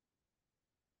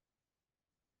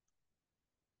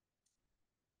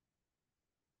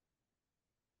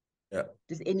 Yeah.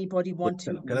 Does anybody want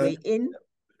to weigh in?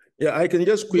 Yeah, I can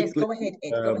just quickly. Yes, go ahead,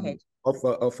 Ed. Go ahead.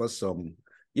 Offer some.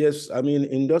 Yes, I mean,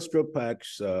 industrial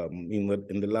parks in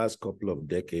the last couple of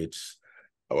decades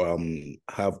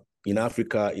have in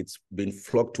Africa, it's been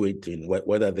fluctuating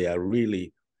whether they are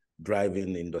really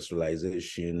driving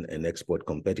industrialization and export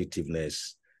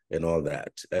competitiveness and all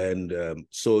that. And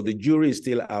so the jury is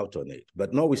still out on it.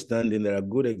 But notwithstanding, there are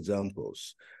good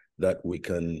examples that we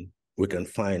can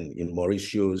find in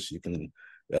Mauritius. You can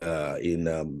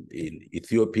in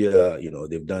Ethiopia,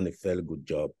 they've done a fairly good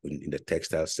job in the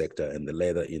textile sector and the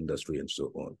leather industry and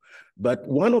so on. But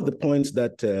one of the points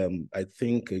that I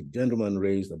think a gentleman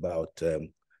raised about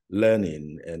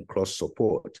learning and cross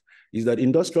support is that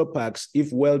industrial parks,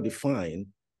 if well defined,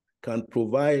 can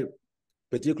provide,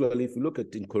 particularly if you look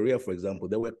at in Korea, for example,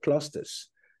 there were clusters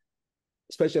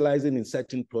specializing in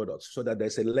certain products so that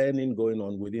there's a learning going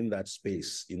on within that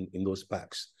space in those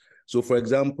parks. So for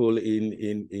example, in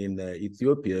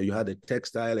Ethiopia, you had the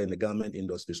textile and the garment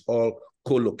industries all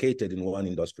co-located in one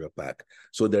industrial park.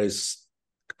 So there is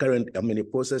a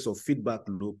process of feedback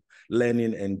loop,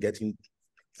 learning and getting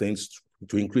things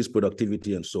to increase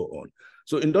productivity and so on.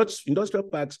 So industrial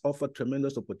parks offer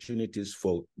tremendous opportunities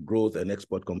for growth and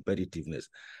export competitiveness.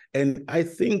 And I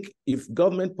think if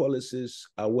government policies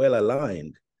are well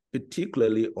aligned,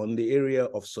 particularly on the area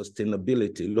of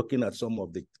sustainability, looking at some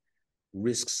of the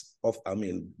risks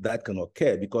that can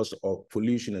occur because of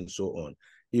pollution and so on.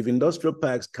 If industrial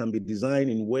parks can be designed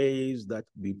in ways that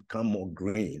become more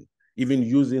green, even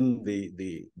using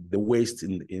the waste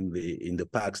in the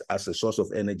parks as a source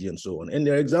of energy and so on. And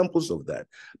there are examples of that,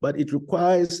 but it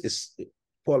requires a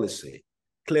policy,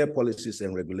 clear policies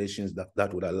and regulations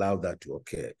that would allow that to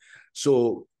occur.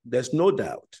 So there's no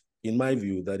doubt, in my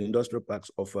view, that industrial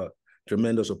parks offer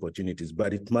tremendous opportunities,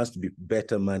 but it must be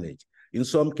better managed. In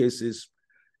some cases,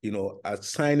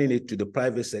 assigning it to the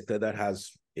private sector that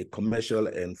has a commercial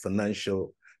and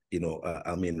financial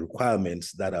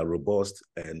requirements that are robust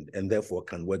and therefore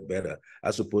can work better,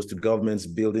 as opposed to governments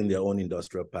building their own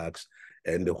industrial parks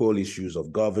and the whole issues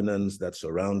of governance that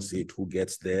surrounds it, who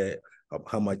gets there,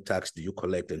 how much tax do you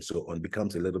collect and so on,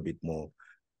 becomes a little bit more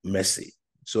messy.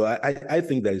 So I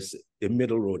think there's a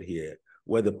middle road here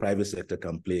where the private sector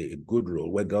can play a good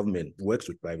role, where government works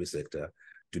with private sector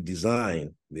to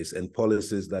design this and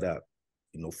policies that are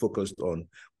focused on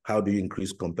how do you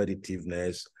increase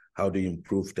competitiveness, how do you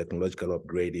improve technological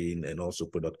upgrading and also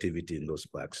productivity in those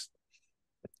parks.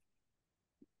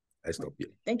 I stop here.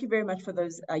 Thank you very much for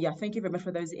those. Thank you very much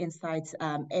for those insights,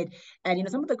 Ed. And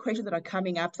some of the questions that are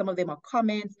coming up, some of them are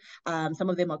comments, some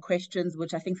of them are questions,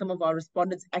 which I think some of our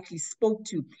respondents actually spoke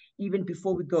to even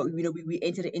before we go. We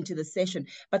entered into the session.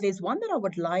 But there's one that I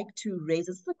would like to raise.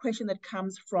 This is a question that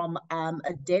comes from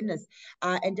Dennis,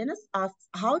 and Dennis asks,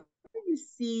 how do you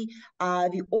see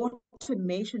the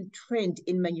automation trend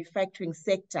in manufacturing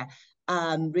sector?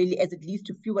 Really, as it leads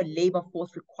to fewer labor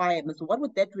force requirements. So what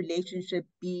would that relationship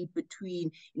be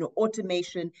between,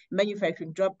 automation,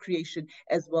 manufacturing, job creation,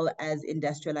 as well as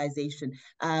industrialization?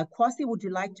 Kwasi, would you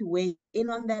like to weigh in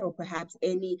on that, or perhaps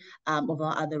any of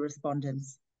our other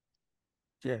respondents?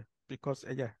 Yeah, because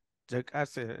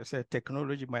as a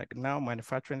technology, now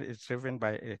manufacturing is driven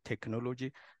by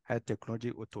technology, high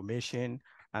technology, automation,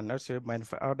 and also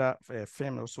other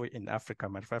firms also in Africa,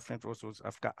 manufacturing also in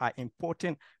Africa, are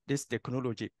importing this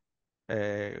technology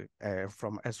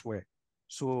from elsewhere.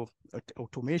 So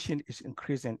automation is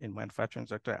increasing in manufacturing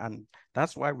sector, and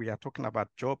that's why we are talking about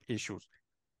job issues.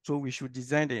 So we should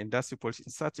design the industry policy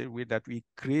in such a way that we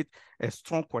create a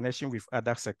strong connection with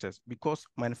other sectors, because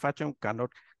manufacturing cannot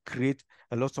create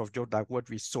a lot of jobs like what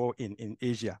we saw in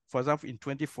Asia. For example, in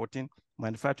 2014,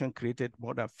 manufacturing created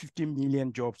more than 50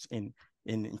 million jobs in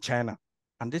China.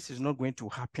 And this is not going to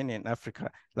happen in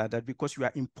Africa like that because we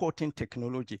are importing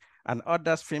technology, and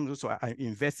other firms also are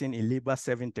investing in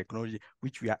labor-saving technology,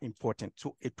 which we are importing.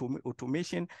 So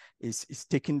automation is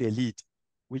taking the lead,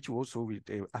 which also will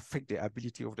affect the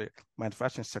ability of the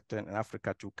manufacturing sector in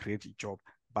Africa to create a job.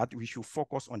 But we should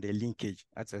focus on the linkage,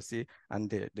 as I say, and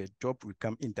the job will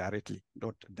come indirectly,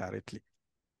 not directly.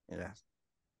 Yes.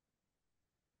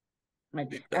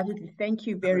 Right. Absolutely. Thank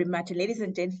you very much. Ladies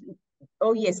and gentlemen,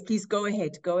 oh yes, please go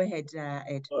ahead. Go ahead,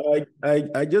 Ed.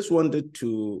 I just wanted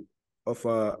to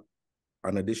offer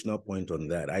an additional point on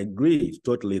that. I agree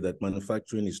totally that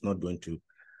manufacturing is not going to,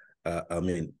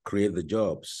 create the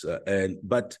jobs.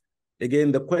 But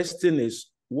again, the question is,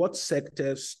 what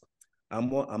sectors are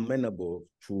more amenable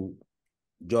to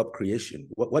job creation?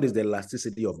 What is the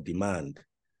elasticity of demand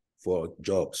for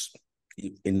jobs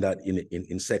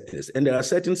in sectors? And there are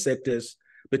certain sectors,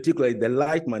 particularly the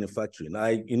light manufacturing.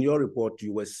 In your report,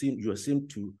 you seem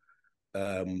to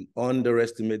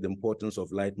underestimate the importance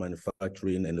of light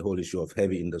manufacturing and the whole issue of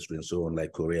heavy industry and so on,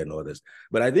 like Korea and others.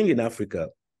 But I think in Africa,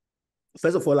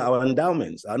 first of all, our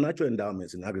endowments, our natural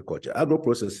endowments in agriculture,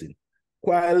 agro-processing,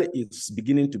 while it's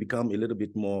beginning to become a little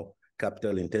bit more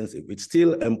capital intensive, it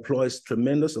still employs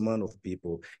tremendous amount of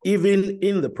people, even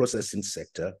in the processing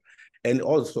sector. And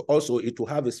also it will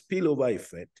have a spillover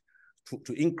effect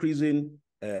to increasing,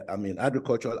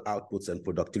 agricultural outputs and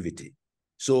productivity.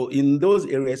 So in those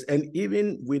areas, and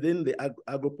even within the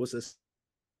agro-processing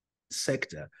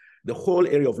sector, the whole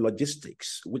area of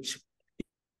logistics, which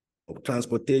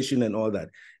transportation and all that,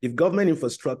 if government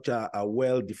infrastructure are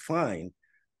well defined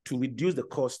to reduce the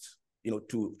cost,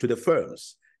 to the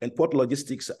firms, and port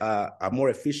logistics are more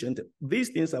efficient, these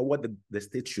things are what the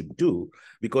state should do,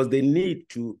 because they need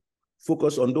to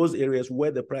focus on those areas where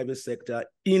the private sector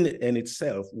in and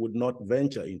itself would not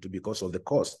venture into because of the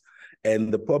cost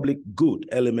and the public good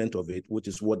element of it, which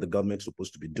is what the government's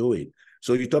supposed to be doing.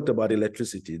 So you talked about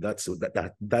electricity,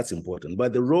 that's important.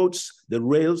 But the roads, the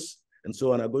rails, and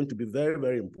so on are going to be very,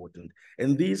 very important.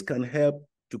 And these can help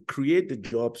to create the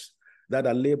jobs that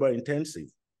are labor intensive.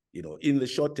 In the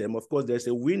short term, of course, there's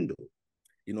a window,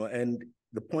 and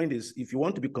the point is, if you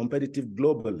want to be competitive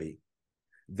globally,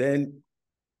 then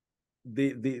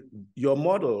your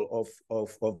model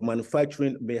of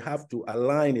manufacturing may have to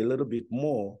align a little bit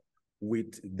more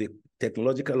with the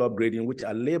technological upgrading, which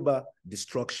are labor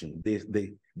destruction.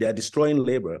 They are destroying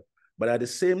labor, but at the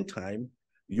same time,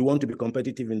 you want to be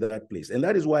competitive in that place. And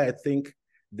that is why I think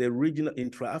the regional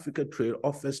intra-Africa trade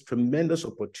offers tremendous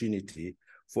opportunity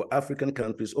for African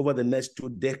countries over the next 2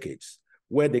 decades,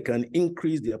 where they can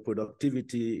increase their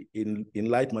productivity in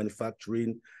light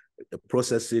manufacturing,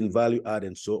 processing, value add,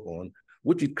 and so on,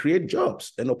 which would create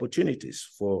jobs and opportunities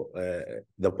for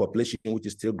the population, which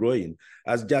is still growing.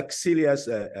 As Jack Silias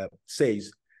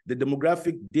says, the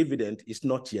demographic dividend is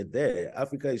not yet there.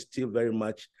 Africa is still very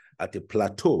much at a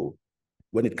plateau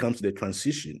when it comes to the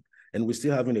transition. And we're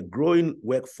still having a growing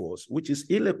workforce, which is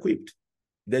ill-equipped.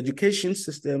 The education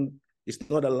system is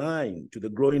not aligned to the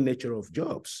growing nature of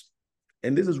jobs.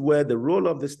 And this is where the role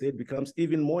of the state becomes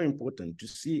even more important, to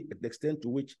see the extent to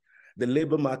which the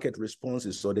labor market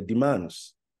responses or the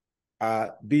demands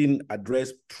are being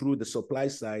addressed through the supply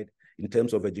side in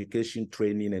terms of education,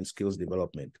 training, and skills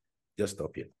development. Just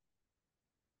stop here.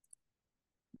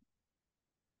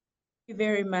 Thank you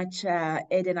very much,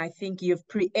 Ed, and I think you've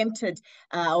preempted.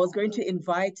 I was going to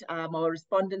invite our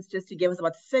respondents just to give us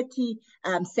about 30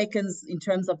 seconds in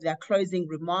terms of their closing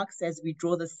remarks as we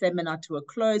draw the seminar to a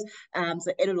close.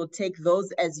 So Ed will take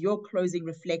those as your closing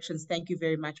reflections. Thank you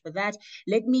very much for that.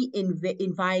 Let me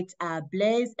invite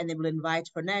Blaise, and then we'll invite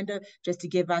Fernando just to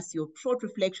give us your short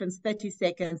reflections, 30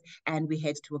 seconds, and we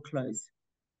head to a close.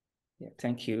 Yeah,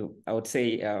 thank you. I would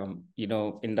say,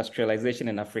 industrialization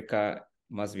in Africa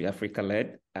must be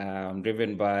Africa-led,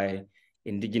 driven by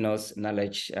indigenous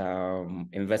knowledge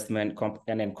investment,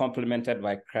 and then complemented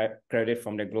by credit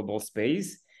from the global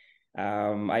space.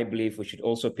 I believe we should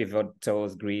also pivot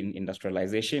towards green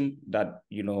industrialization that,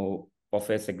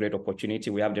 offers a great opportunity.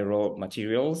 We have the raw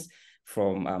materials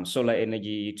from solar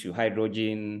energy to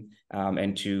hydrogen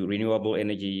and to renewable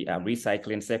energy,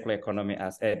 recycling, circular economy,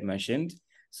 as Ed mentioned.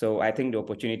 So I think the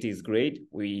opportunity is great.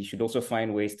 We should also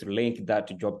find ways to link that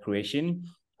to job creation.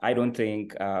 I don't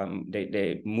think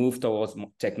the move towards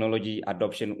technology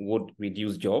adoption would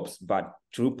reduce jobs, but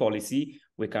through policy,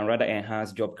 we can rather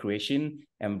enhance job creation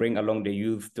and bring along the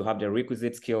youth to have the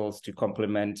requisite skills to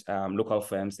complement local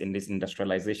firms in this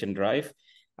industrialization drive.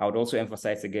 I would also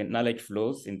emphasize again, knowledge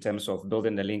flows in terms of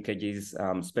building the linkages,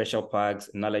 special parks,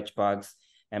 knowledge parks,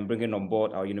 and bringing on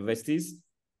board our universities.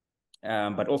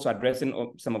 But also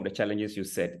addressing some of the challenges you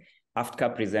said.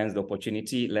 AFCA presents the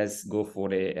opportunity. Let's go for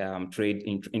the trade,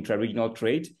 intra-regional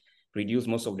trade, reduce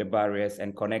most of the barriers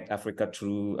and connect Africa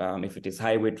through, if it is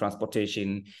highway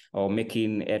transportation or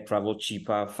making air travel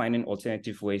cheaper, finding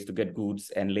alternative ways to get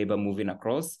goods and labor moving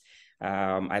across.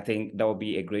 I think that would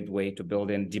be a great way to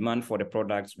build in demand for the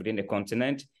products within the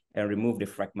continent and remove the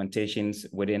fragmentations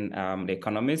within the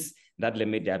economies that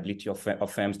limit the ability of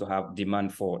firms to have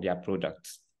demand for their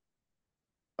products.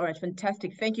 All right,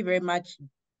 fantastic. Thank you very much.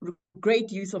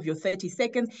 Great use of your 30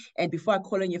 seconds. And before I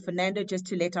call on you, Fernando, just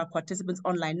to let our participants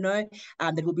online know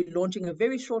that we'll be launching a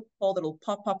very short poll that will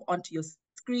pop up onto your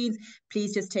screens.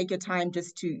 Please just take your time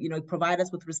just to provide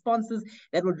us with responses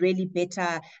that would really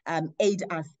better aid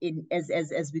us in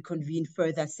as we convene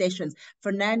further sessions.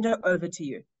 Fernando, over to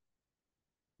you.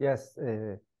 Yes,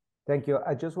 thank you.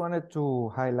 I just wanted to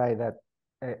highlight that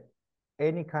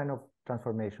any kind of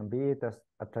transformation, be it as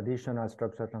a traditional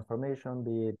structural transformation,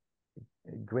 be it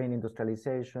grain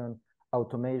industrialization,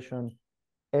 automation,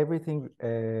 everything,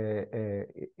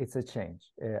 it's a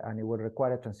change and it will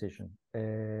require a transition.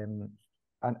 And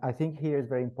I think here is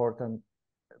very important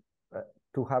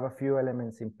to have a few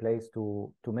elements in place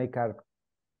to make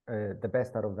the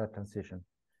best out of that transition.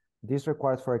 This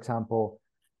requires, for example,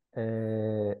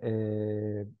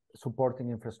 supporting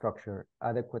infrastructure,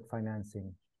 adequate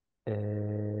financing,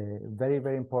 very,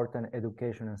 very important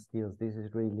education and skills. This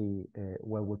is really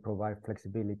what will provide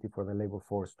flexibility for the labor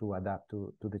force to adapt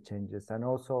to the changes. And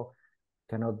also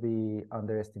cannot be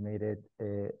underestimated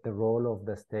the role of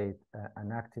the state,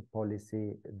 an active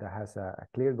policy that has a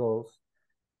clear goals,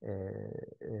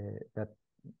 that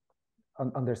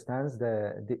understands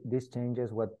these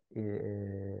changes, what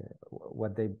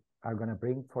they are going to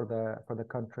bring for the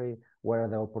country, what are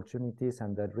the opportunities,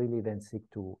 and that really then seek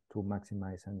to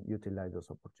maximize and utilize those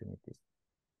opportunities.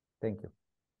 Thank you.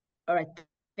 All right.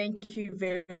 Thank you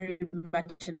very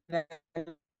much.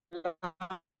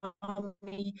 Allow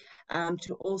me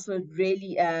to also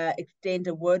really extend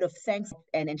a word of thanks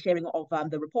and sharing of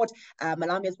the report.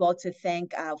 Allow me as well to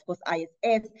thank, of course,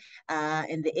 ISS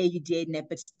and the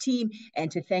AUDA-NEPAD team,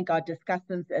 and to thank our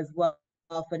discussants as well.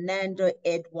 Fernando,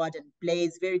 Edward, and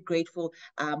Blaise, very grateful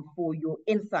for your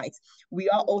insights. We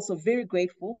are also very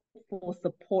grateful for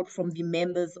support from the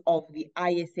members of the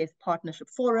ISS Partnership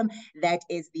Forum, that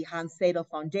is the Hans Seidel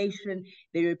Foundation,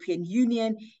 the European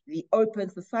Union, the Open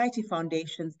Society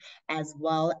Foundations, as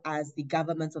well as the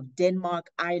governments of Denmark,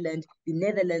 Ireland, the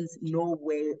Netherlands,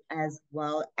 Norway, as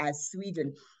well as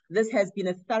Sweden. This has been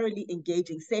a thoroughly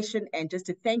engaging session, and just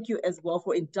to thank you as well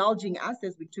for indulging us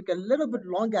as we took a little bit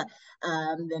longer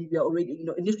than we already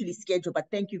initially scheduled, but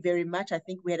thank you very much. I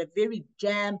think we had a very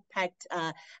jam-packed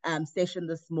session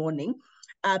this morning.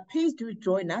 Please do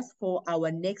join us for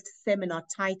our next seminar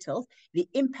titled The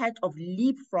Impact of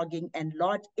Leapfrogging and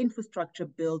Large Infrastructure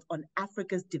Build on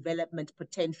Africa's Development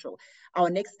Potential. Our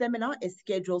next seminar is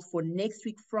scheduled for next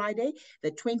week, Friday,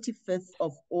 the 25th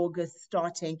of August,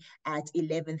 starting at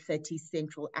 11:30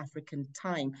 Central African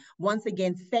Time. Once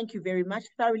again, thank you very much.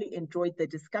 Thoroughly enjoyed the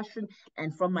discussion.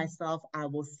 And from myself, I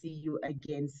will see you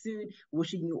again soon.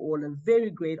 Wishing you all a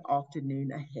very great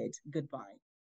afternoon ahead. Goodbye.